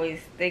always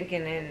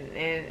thinking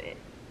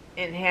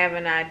and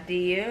having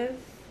ideas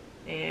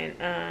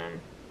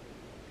and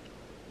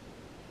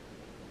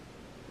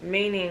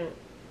meaning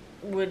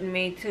with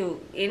me too.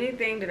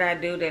 Anything that I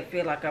do that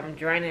feel like I'm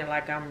draining,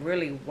 like I'm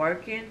really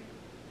working,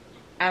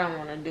 I don't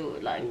want to do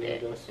it like Yeah,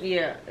 that.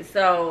 Yeah.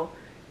 So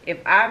if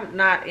I'm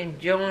not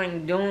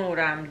enjoying doing what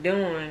I'm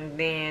doing,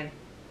 then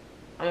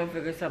I'm gonna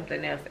figure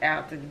something else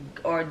out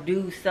or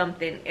do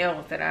something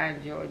else that I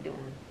enjoy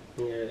doing.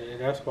 Yeah, and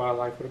that's why,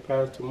 like, for the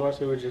past 2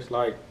 months, it was just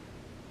like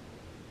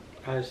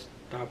I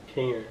stopped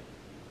caring.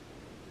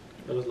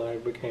 It was like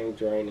it became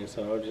draining,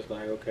 so I was just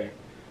like, okay,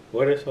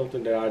 what is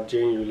something that I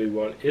genuinely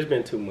want? It's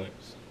been 2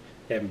 months.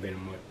 It hasn't been a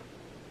month.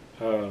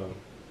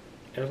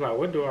 It was like,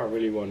 what do I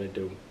really want to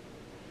do?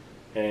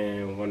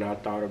 And when I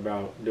thought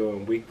about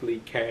doing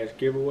weekly cash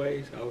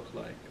giveaways, I was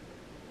like,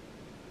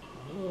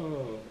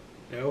 oh,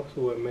 that was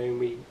what made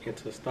me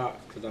into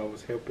stocks, because I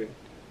was helping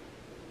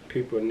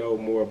people know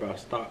more about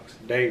stocks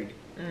daily.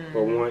 Mm-hmm.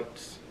 But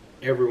once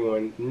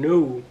everyone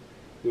knew,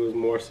 it was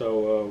more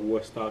so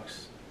what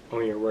stocks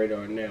on your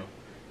radar now,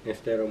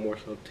 instead of more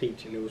so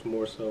teaching. It was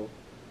more so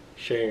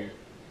sharing.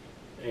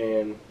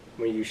 And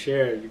when you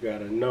share, you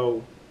gotta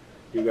know,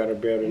 you gotta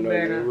be able to know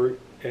the root,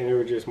 and it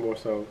was just more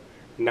so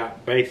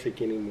not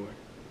basic anymore.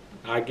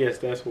 I guess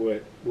that's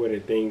what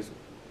it things.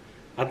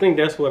 I think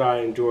that's what I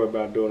enjoy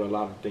about doing a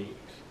lot of things.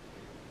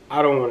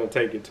 I don't want to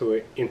take it to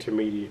an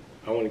intermediate.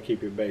 I want to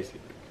keep it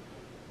basic,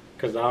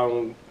 cause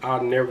to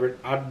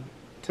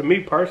me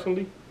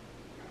personally,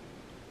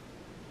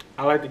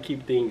 I like to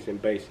keep things in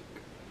basic,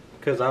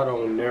 cause I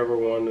don't never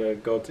want to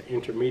go to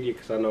intermediate,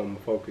 cause I know I'm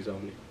gonna focus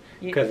on it.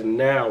 Because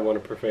now I want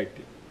to perfect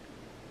it,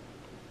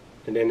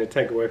 and then to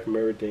take away from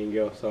everything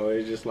else. So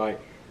it's just like,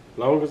 as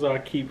long as I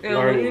keep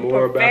learning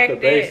more about the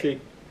basic,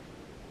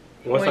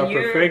 once I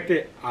perfect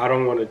it, I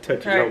don't want to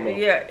touch it no more.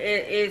 Yeah,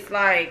 it's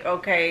like,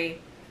 okay,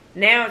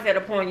 now it's at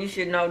a point you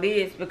should know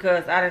this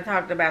because I done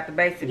talked about the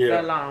basics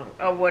so long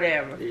or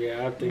whatever.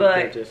 Yeah, I think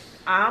but that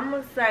I'm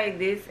going to say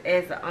this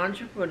as an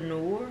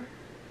entrepreneur.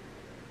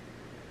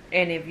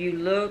 And if you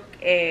look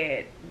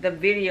at the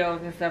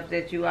videos and stuff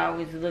that you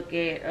always look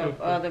at of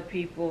other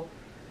people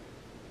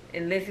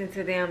and listen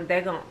to them,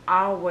 they're going to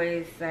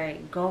always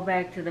say, go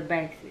back to the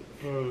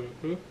basics.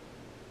 Mm-hmm.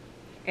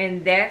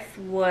 And that's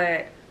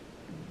what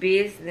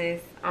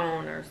business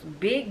owners,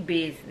 big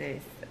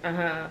business,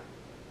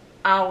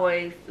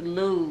 always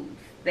lose.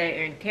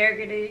 Their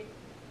integrity,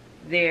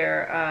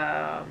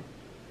 their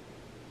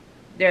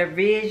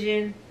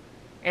vision,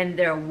 and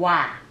their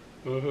why.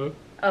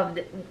 Mm-hmm.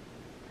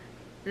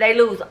 They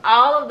lose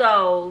all of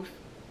those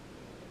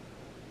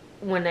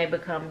when they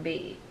become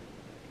big,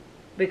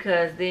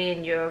 because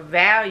then your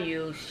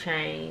values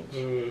change,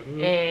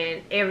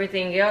 and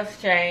everything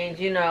else change,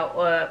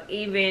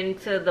 even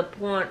to the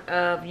point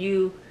of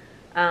you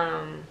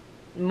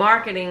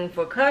marketing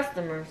for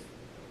customers,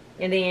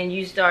 and then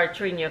you start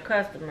treating your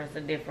customers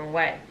a different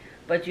way.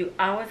 But you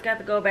always got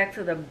to go back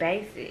to the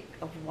basic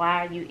of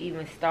why you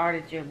even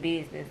started your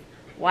business.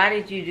 Why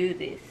did you do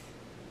this?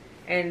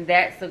 And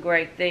that's a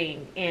great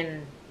thing.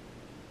 And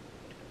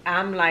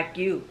I'm like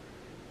you.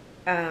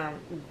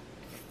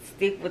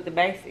 Stick with the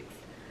basics.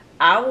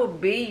 I will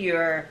be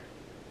your,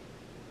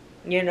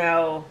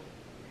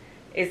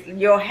 it's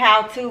your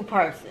how-to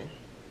person.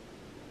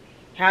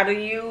 How do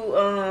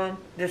you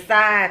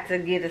decide to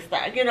get a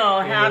stock?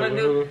 How to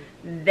do.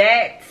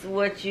 That's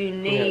what you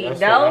need.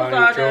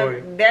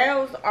 Yeah,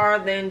 those are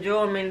the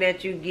enjoyment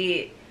that you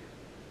get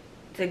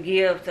to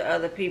give to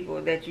other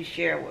people that you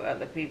share with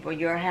other people,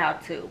 your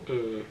how-to.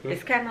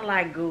 It's kind of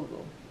like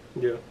Google.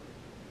 Yeah.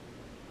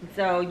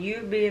 So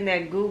you're being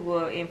that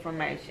Google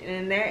information,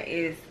 and that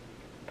is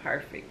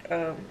perfect.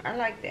 I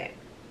like that.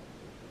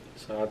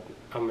 So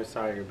I'm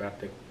excited about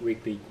the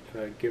weekly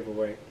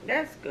giveaway.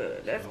 That's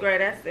good. That's So-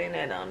 great. I seen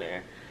that on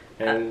there.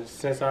 And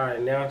since I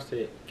announced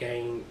it,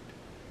 gained,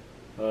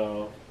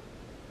 I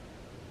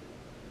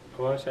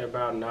want to say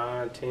about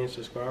 9-10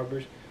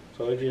 subscribers.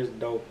 So it's just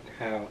dope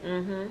how.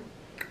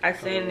 I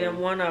seen them,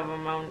 one of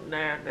them on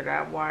there that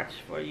I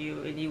watched for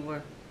you, and you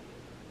were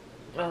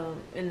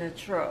in the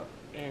truck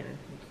and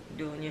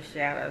doing your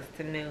shout outs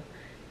to New.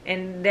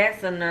 And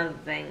that's another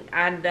thing.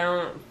 I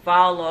don't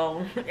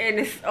follow, and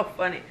it's so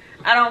funny.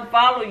 I don't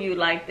follow you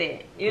like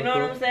that. You know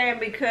what I'm saying?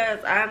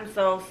 Because I'm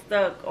so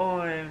stuck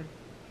on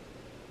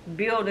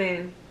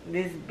building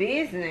this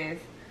business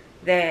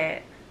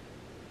that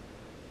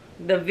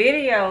the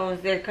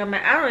videos that come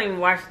out, I don't even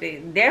watch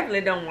these.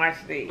 Definitely don't watch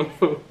these.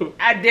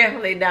 I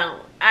definitely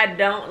don't. I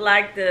don't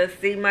like to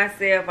see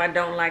myself. I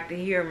don't like to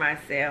hear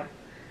myself.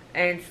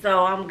 And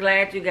so I'm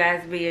glad you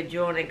guys be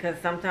enjoying it, because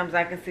sometimes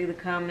I can see the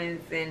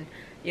comments and,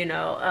 you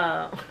know,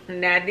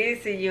 now I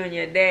did see you in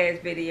your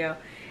dad's video,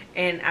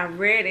 and I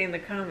read in the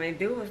comment,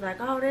 dude was like,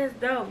 oh, that's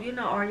dope. You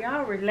know, are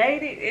y'all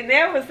related? And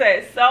that was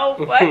so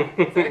funny.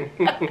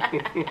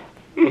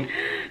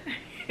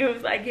 He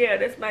was like, yeah,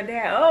 that's my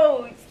dad.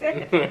 Oh,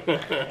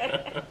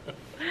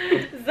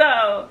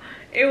 so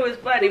it was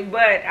funny,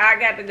 but I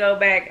got to go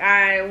back.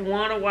 I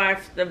want to watch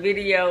the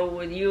video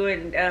with you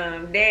and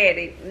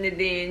Daddy, and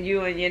then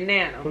you and your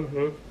nana,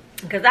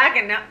 because I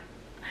can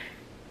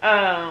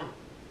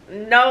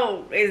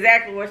know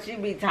exactly what she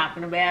be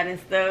talking about and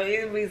stuff.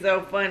 It'd be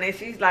so funny.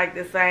 She's like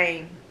the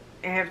same,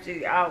 have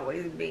she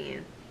always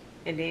been.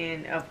 And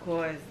then of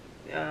course,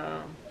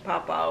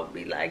 Papa would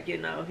be like, you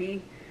know,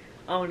 he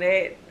on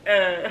that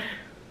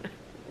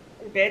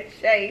that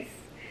Chase,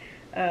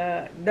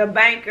 the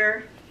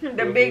banker,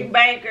 the big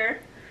banker.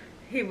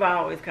 He've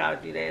always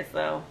called you that.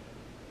 So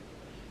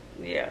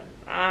yeah,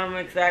 I'm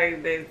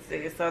excited to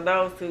see. So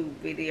those two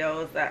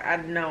videos, I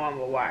know I'm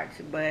gonna watch,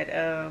 but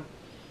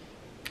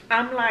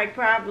I'm like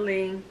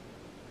probably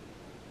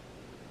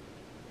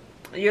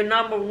your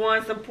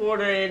 #1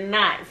 supporter and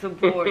not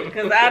supporter,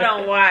 because I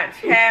don't watch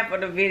half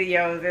of the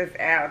videos that's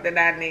out that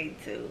I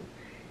need to.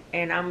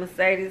 And I'm going to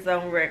say this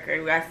on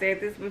record. I said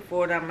this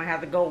before that I'm going to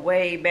have to go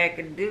way back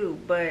and do.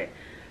 But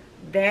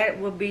that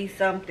would be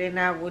something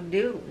I would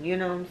do. You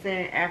know what I'm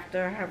saying?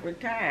 After I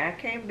retire. I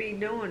can't be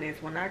doing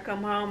this. When I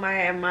come home, I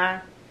have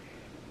my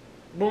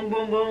boom,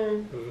 boom,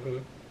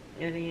 boom.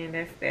 And then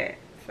that's that.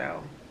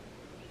 So.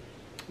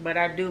 But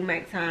I do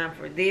make time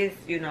for this.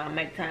 You know, I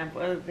make time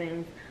for other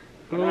things.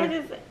 But I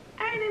ain't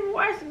even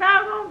watched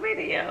doggone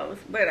videos.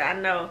 But I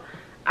know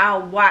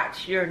I'll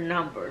watch your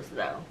numbers,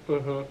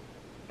 though.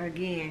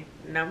 Again,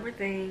 number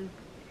thing,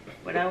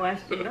 but I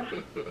watched it.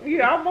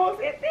 You almost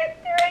at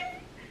that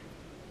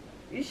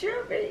 3. You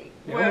should be.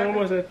 Yeah, I'm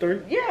almost at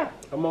 3. Yeah.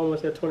 I'm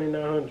almost at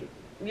 2,900.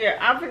 Yeah,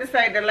 I'm finna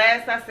say the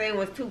last I seen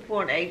was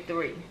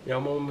 2.83. Yeah,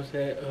 I'm almost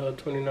at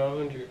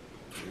 2,900.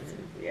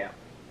 Yeah.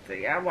 So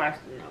yeah, I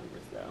watched the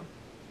numbers though.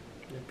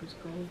 Yep, it's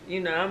cool.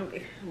 You know,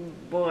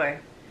 boy,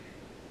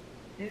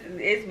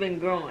 it's been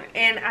growing,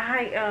 and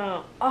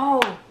I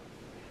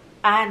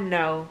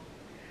know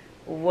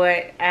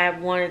what I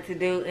wanted to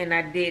do, and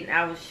I didn't.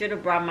 I should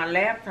have brought my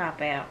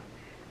laptop out,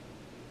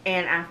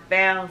 and I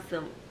found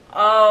some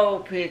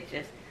old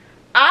pictures.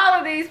 All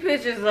of these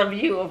pictures of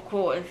you, of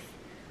course.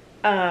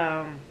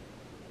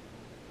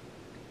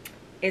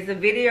 It's a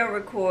video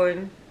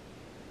recording.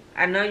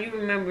 I know you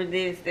remember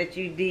this, that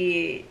you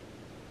did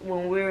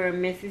when we were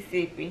in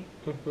Mississippi.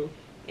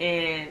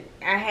 And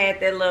I had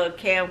that little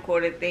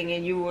camcorder thing,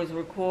 and you was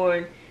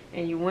recording,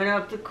 and you went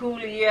up to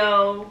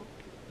Coolio,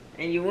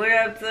 and you went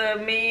up to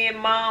me and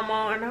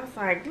Mama, and I was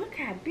like, look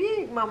how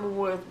big Mama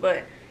was.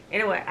 But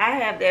anyway, I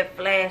have that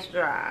flash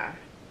drive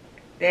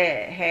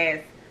that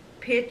has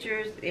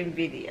pictures and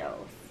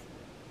videos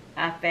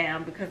I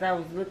found, because I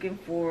was looking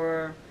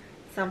for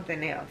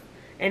something else.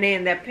 And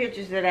then the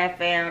pictures that I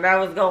found, I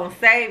was going to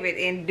save it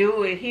and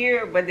do it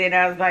here, but then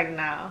I was like,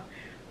 no.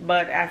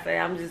 But I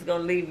said, I'm just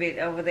going to leave it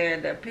over there.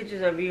 The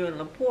pictures of you and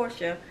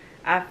LaPortia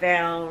I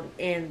found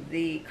in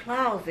the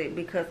closet,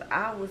 because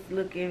I was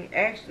looking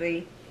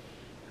actually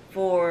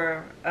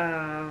for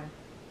an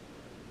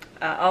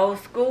old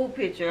school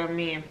picture of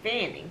me and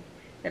Fanny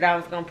that I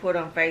was going to put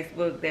on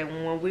Facebook, that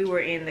when we were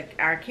in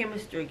our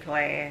chemistry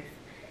class,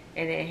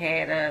 and it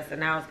had us,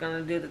 and I was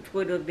going to do the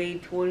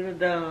Tweedledee,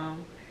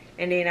 Tweedledum,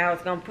 and then I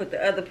was going to put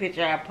the other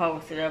picture I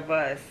posted of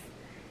us,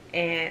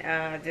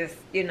 and just,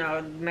 you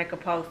know, make a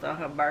post on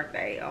her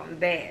birthday on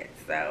that.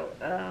 So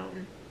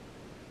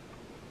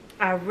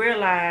I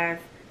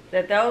realized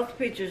that those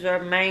pictures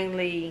are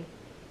mainly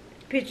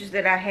pictures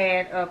that I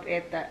had up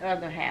at the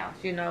other house,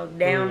 you know,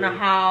 down the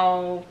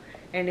hall,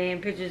 and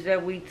then pictures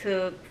that we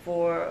took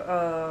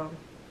for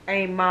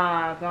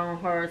Amog on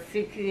her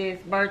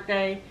 60th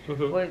birthday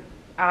with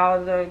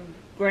all the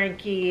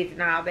grandkids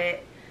and all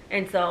that.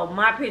 And so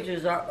my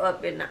pictures are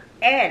up in the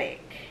attic.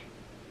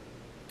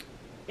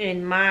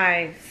 In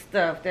my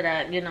stuff that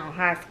I,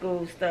 high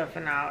school stuff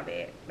and all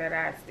that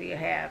I still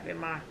have in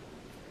my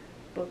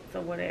books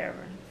or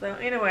whatever. So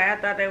anyway, I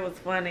thought that was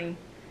funny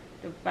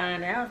to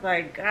find out. I was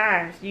like,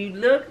 gosh, you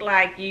look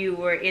like you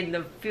were in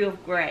the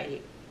 5th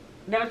grade.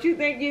 Don't you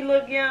think you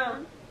look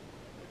young?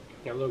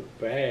 I look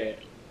bad.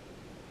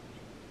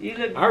 You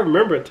look. I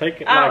remember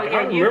taking. Oh, yeah,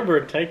 I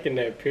remember taking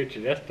that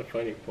picture. That's the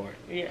funny part.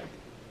 Yeah.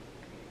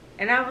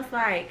 And I was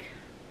like,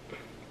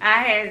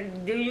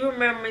 do you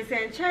remember me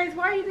saying, Chase,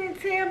 why you didn't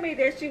tell me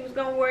that she was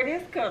going to wear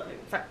this color?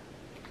 It's like,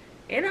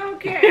 it don't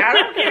care. I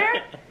don't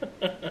care.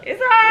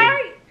 It's all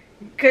right.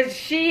 Because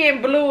she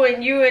in blue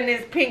and you in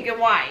this pink and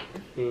white.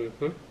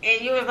 Mm-hmm.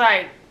 And you was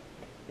like,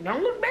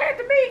 don't look bad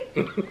to me.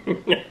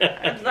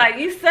 I was like,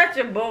 you such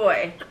a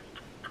boy.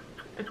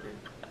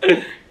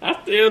 I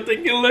still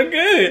think it look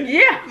good.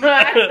 Yeah.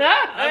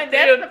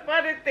 That's the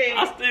funny thing.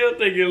 I still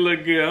think it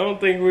look good. I don't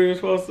think we were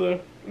supposed to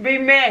be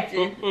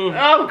matching. Mm-mm.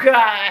 Oh,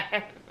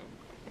 God.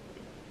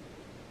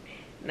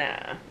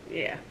 Nah,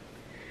 yeah.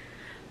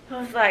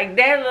 I was like,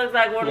 that looks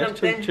like one of them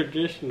things. That's too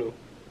traditional.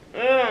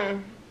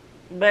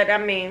 But I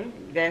mean,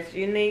 that's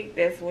unique.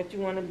 That's what you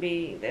want to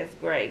be. That's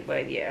great.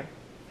 But yeah,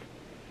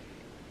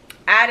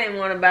 I didn't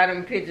want to buy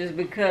them pictures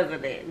because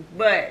of that.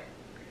 But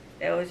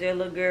that was your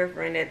little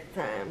girlfriend at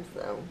the time.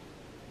 So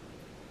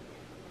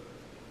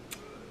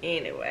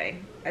anyway,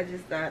 I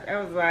just thought,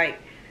 I was like,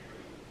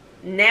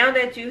 now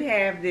that you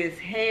have this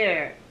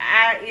hair,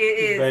 it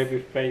is baby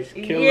face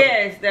killer.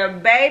 Yes, the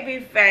baby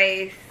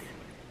face,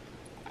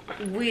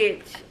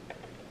 which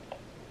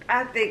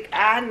I think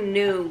I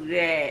knew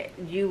that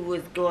you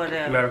was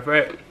gonna. Matter of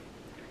fact,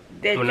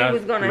 that when you I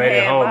was gonna made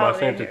have it home, all I that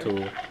sent it hair.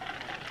 to her.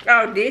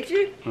 Oh, did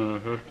you?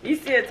 Mm-hmm. You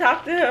still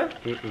talk to her?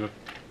 Mm-mm.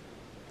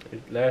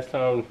 Last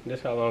time,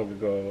 this how long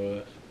ago it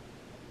was.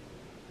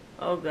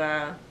 Oh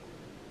God.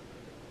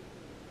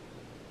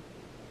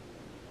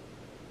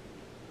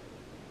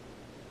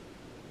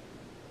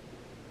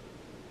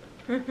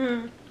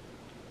 It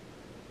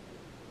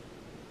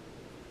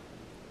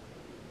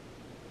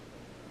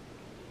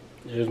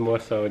was more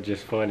so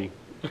just funny.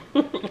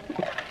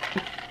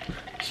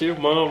 She's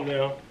mom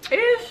now.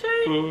 Is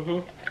she?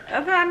 Mm-hmm.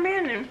 Of how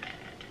many?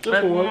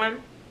 Just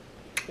one.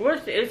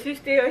 Is she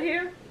still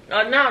here?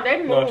 Oh no, they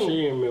moved. No,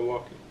 she in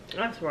Milwaukee.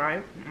 That's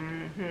right.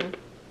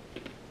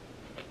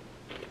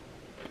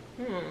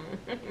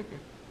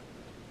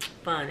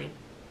 Funny.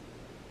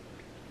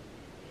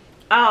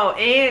 Oh,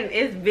 and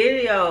it's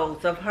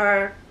videos of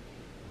her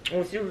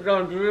when she was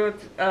gonna drill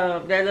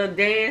that little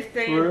dance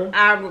thing. Really?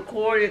 I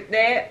recorded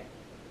that.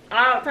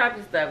 All types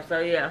of stuff.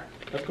 So yeah.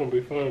 That's gonna be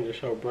fun to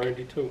show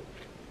Brandy too.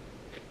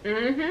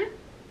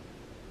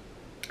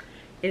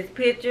 It's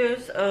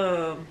pictures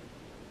of,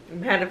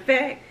 matter of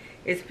fact,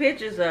 it's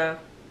pictures of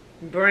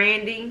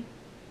Brandy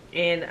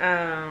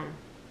and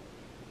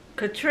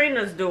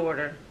Katrina's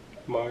daughter,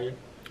 Maya.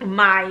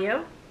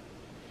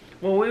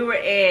 When we were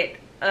at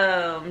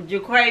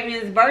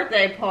Jaquavian's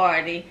birthday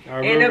party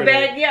in the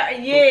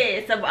backyard.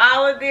 Yes, of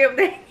all of them.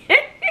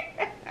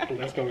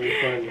 That's gonna be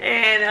funny.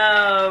 And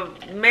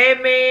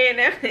Man,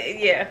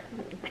 yeah.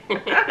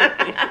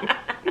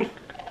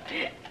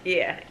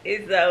 Yeah,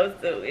 it's those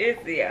two.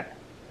 It's yeah.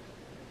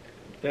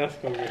 That's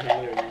gonna be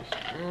hilarious.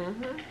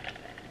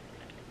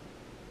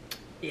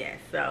 Yeah,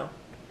 so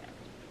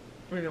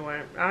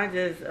anyway, I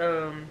just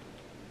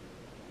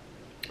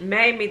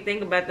made me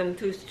think about them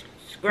two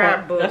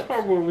scrapbooks. That's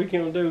probably what we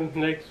can do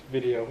next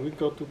video. We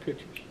go through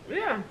pictures.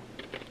 Yeah.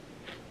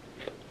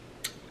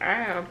 I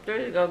have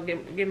to go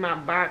get my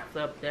box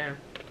up there.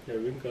 Yeah,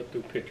 we can go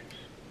through pictures.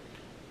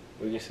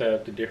 We can set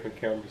up the different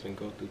cameras and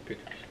go through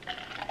pictures.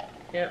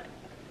 Yep.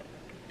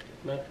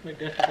 Matter of fact,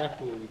 that's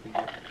exactly what we can do.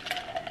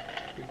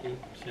 We can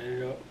set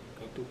it up,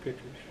 go through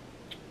pictures.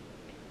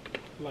 I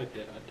like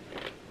that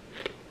idea.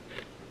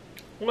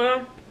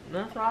 Well,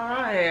 that's all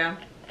I have.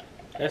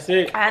 That's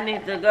it. I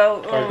need to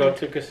go. Or go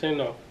to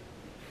casino.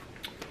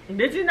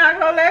 Did you not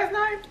go last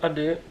night? I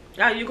did.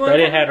 Are you going? They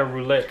didn't have a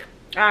roulette.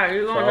 Alright,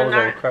 you So going I was on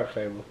tonight? a crap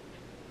table.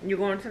 You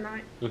going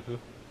tonight? Mm-hmm.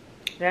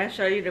 Did I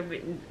show you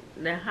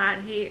the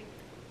hot hit?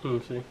 Let me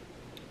see.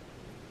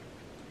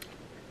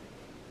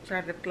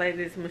 Try to play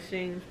this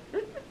machine.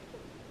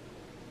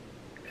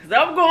 Cause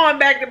I'm going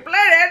back to play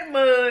that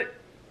mud.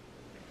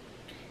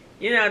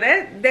 You know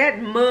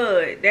that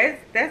mud.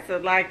 That's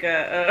like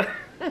a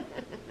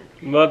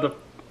Mother.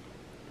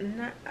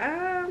 No,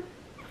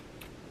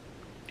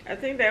 I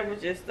think that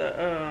was just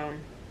a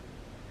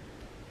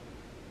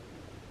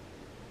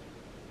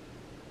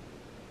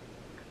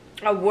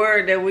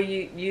word that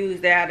we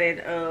used out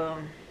at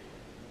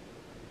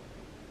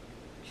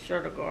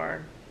Sugar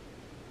Garden.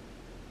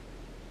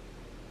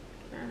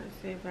 Trying to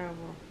see if I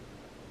will.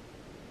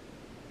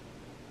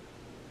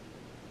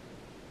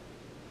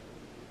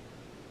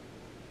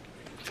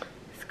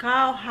 It's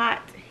called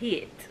Hot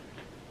Hit.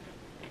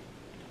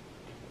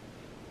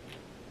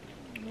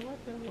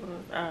 What that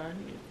was?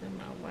 He's in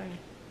my way.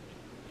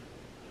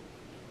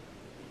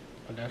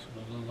 Oh, that's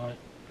what it look like.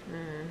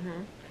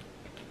 Mm-hmm.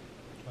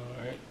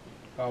 Alright.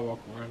 I walk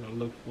around and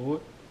look for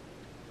it.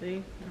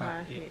 See? Pop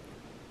Watch it. it.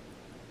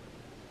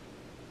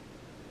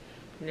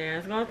 Now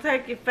it's gonna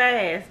take you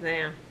fast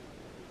now.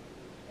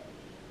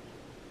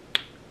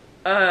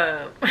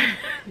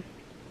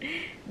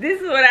 This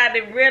is what I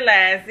didn't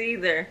realize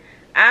either.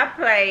 I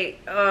played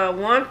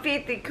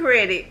 150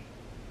 credit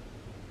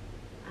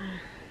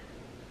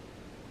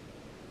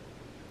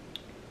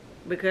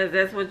because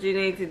that's what you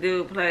need to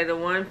do, play the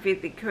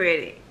 150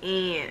 credit.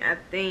 And I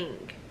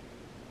think,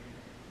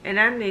 and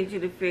I need you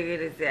to figure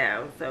this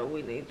out, so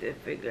we need to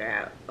figure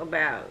out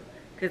about,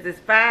 because it's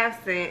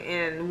 5 cents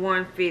and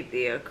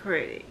 150 a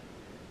credit.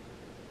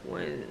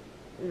 When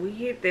we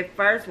hit that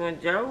first one,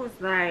 Joe was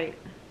like,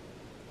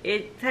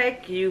 it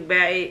take you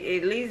by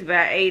at least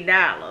by $8.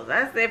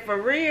 I said,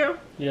 for real?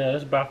 Yeah,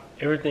 it's about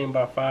everything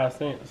about 5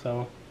 cents.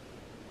 So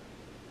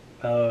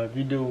if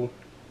you do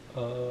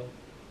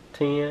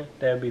 10,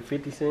 that'd be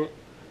 50 cents.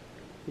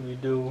 If you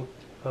do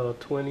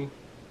 20,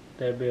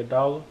 that'd be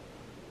 $1.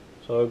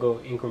 So it'll go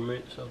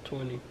increments of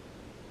 20.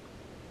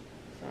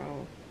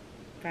 So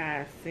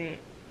 5 cents.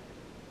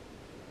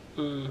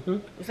 Mm-hmm.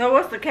 So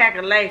what's the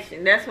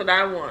calculation? That's what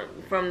I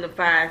want from the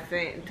 5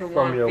 cents to 150.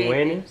 From your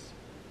winnings.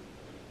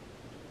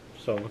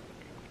 So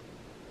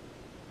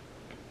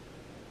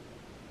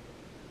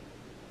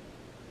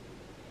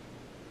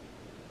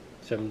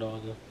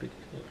 $7.50.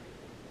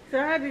 So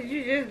how did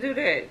you just do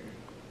that?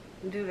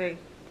 Do they?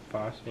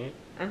 5 cents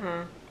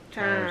Times.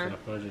 times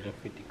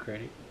 150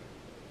 credit.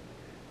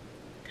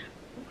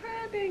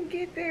 Why I didn't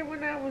get that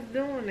when I was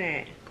doing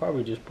that?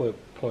 Probably just put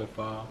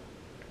 0.5.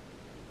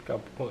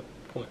 Got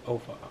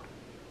 0.05.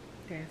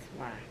 That's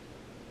why.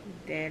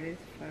 That is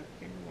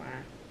fucking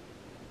why.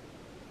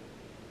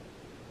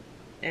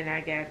 And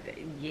I got the,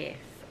 yes.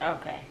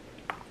 Okay.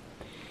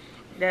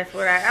 That's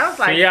what I was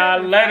like. See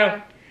y'all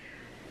later.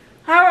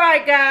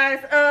 Alright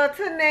guys,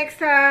 till next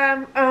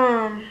time.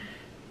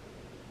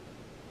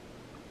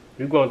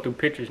 We're going through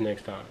pictures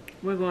next time.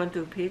 We're going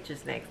through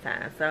pictures next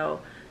time. So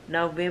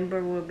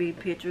November will be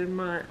picture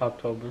month.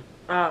 October.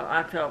 Oh,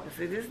 October.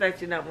 See, this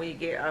lets you know when you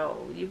get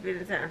old. You feel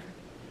the time.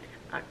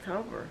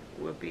 October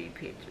will be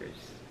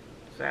pictures.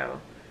 So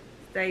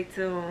stay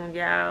tuned,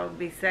 y'all.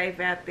 Be safe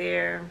out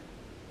there.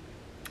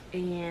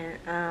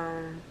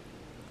 And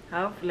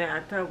hopefully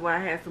October I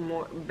have some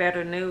more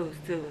better news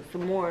too.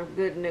 Some more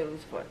good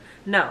news for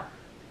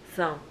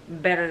some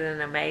better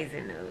than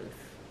amazing news.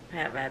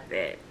 How about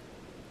that?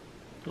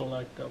 I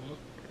like that one.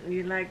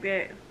 You like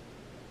that?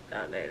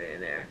 Throw that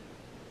in there.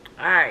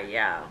 Alright,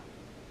 y'all.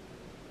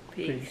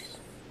 Peace.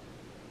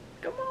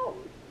 Come on.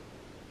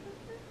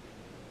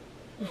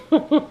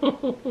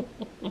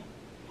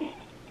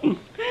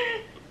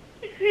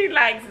 He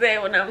likes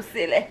that when I'm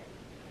silly.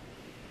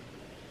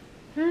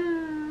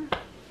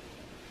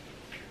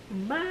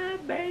 My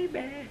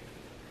baby.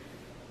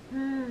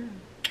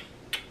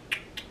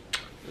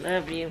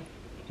 Love you.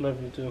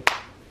 Love you too.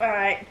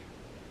 Alright.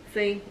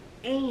 See,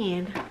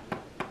 and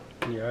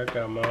Yeah, I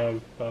got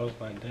mine. I was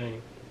like,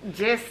 dang.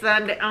 just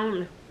Sunday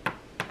only.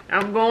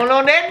 I'm going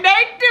on that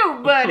date too,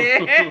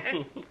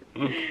 buddy.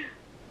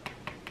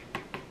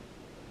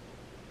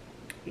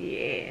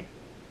 Yeah.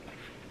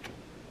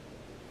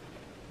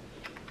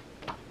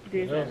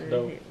 This That's one is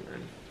dope. it,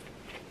 man.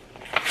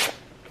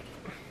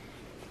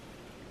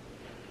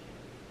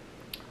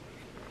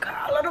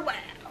 Call it a while.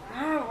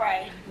 All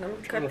right. Let me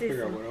Trying cut to this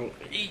figure out one. what I want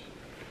to eat.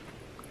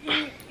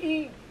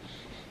 Eat.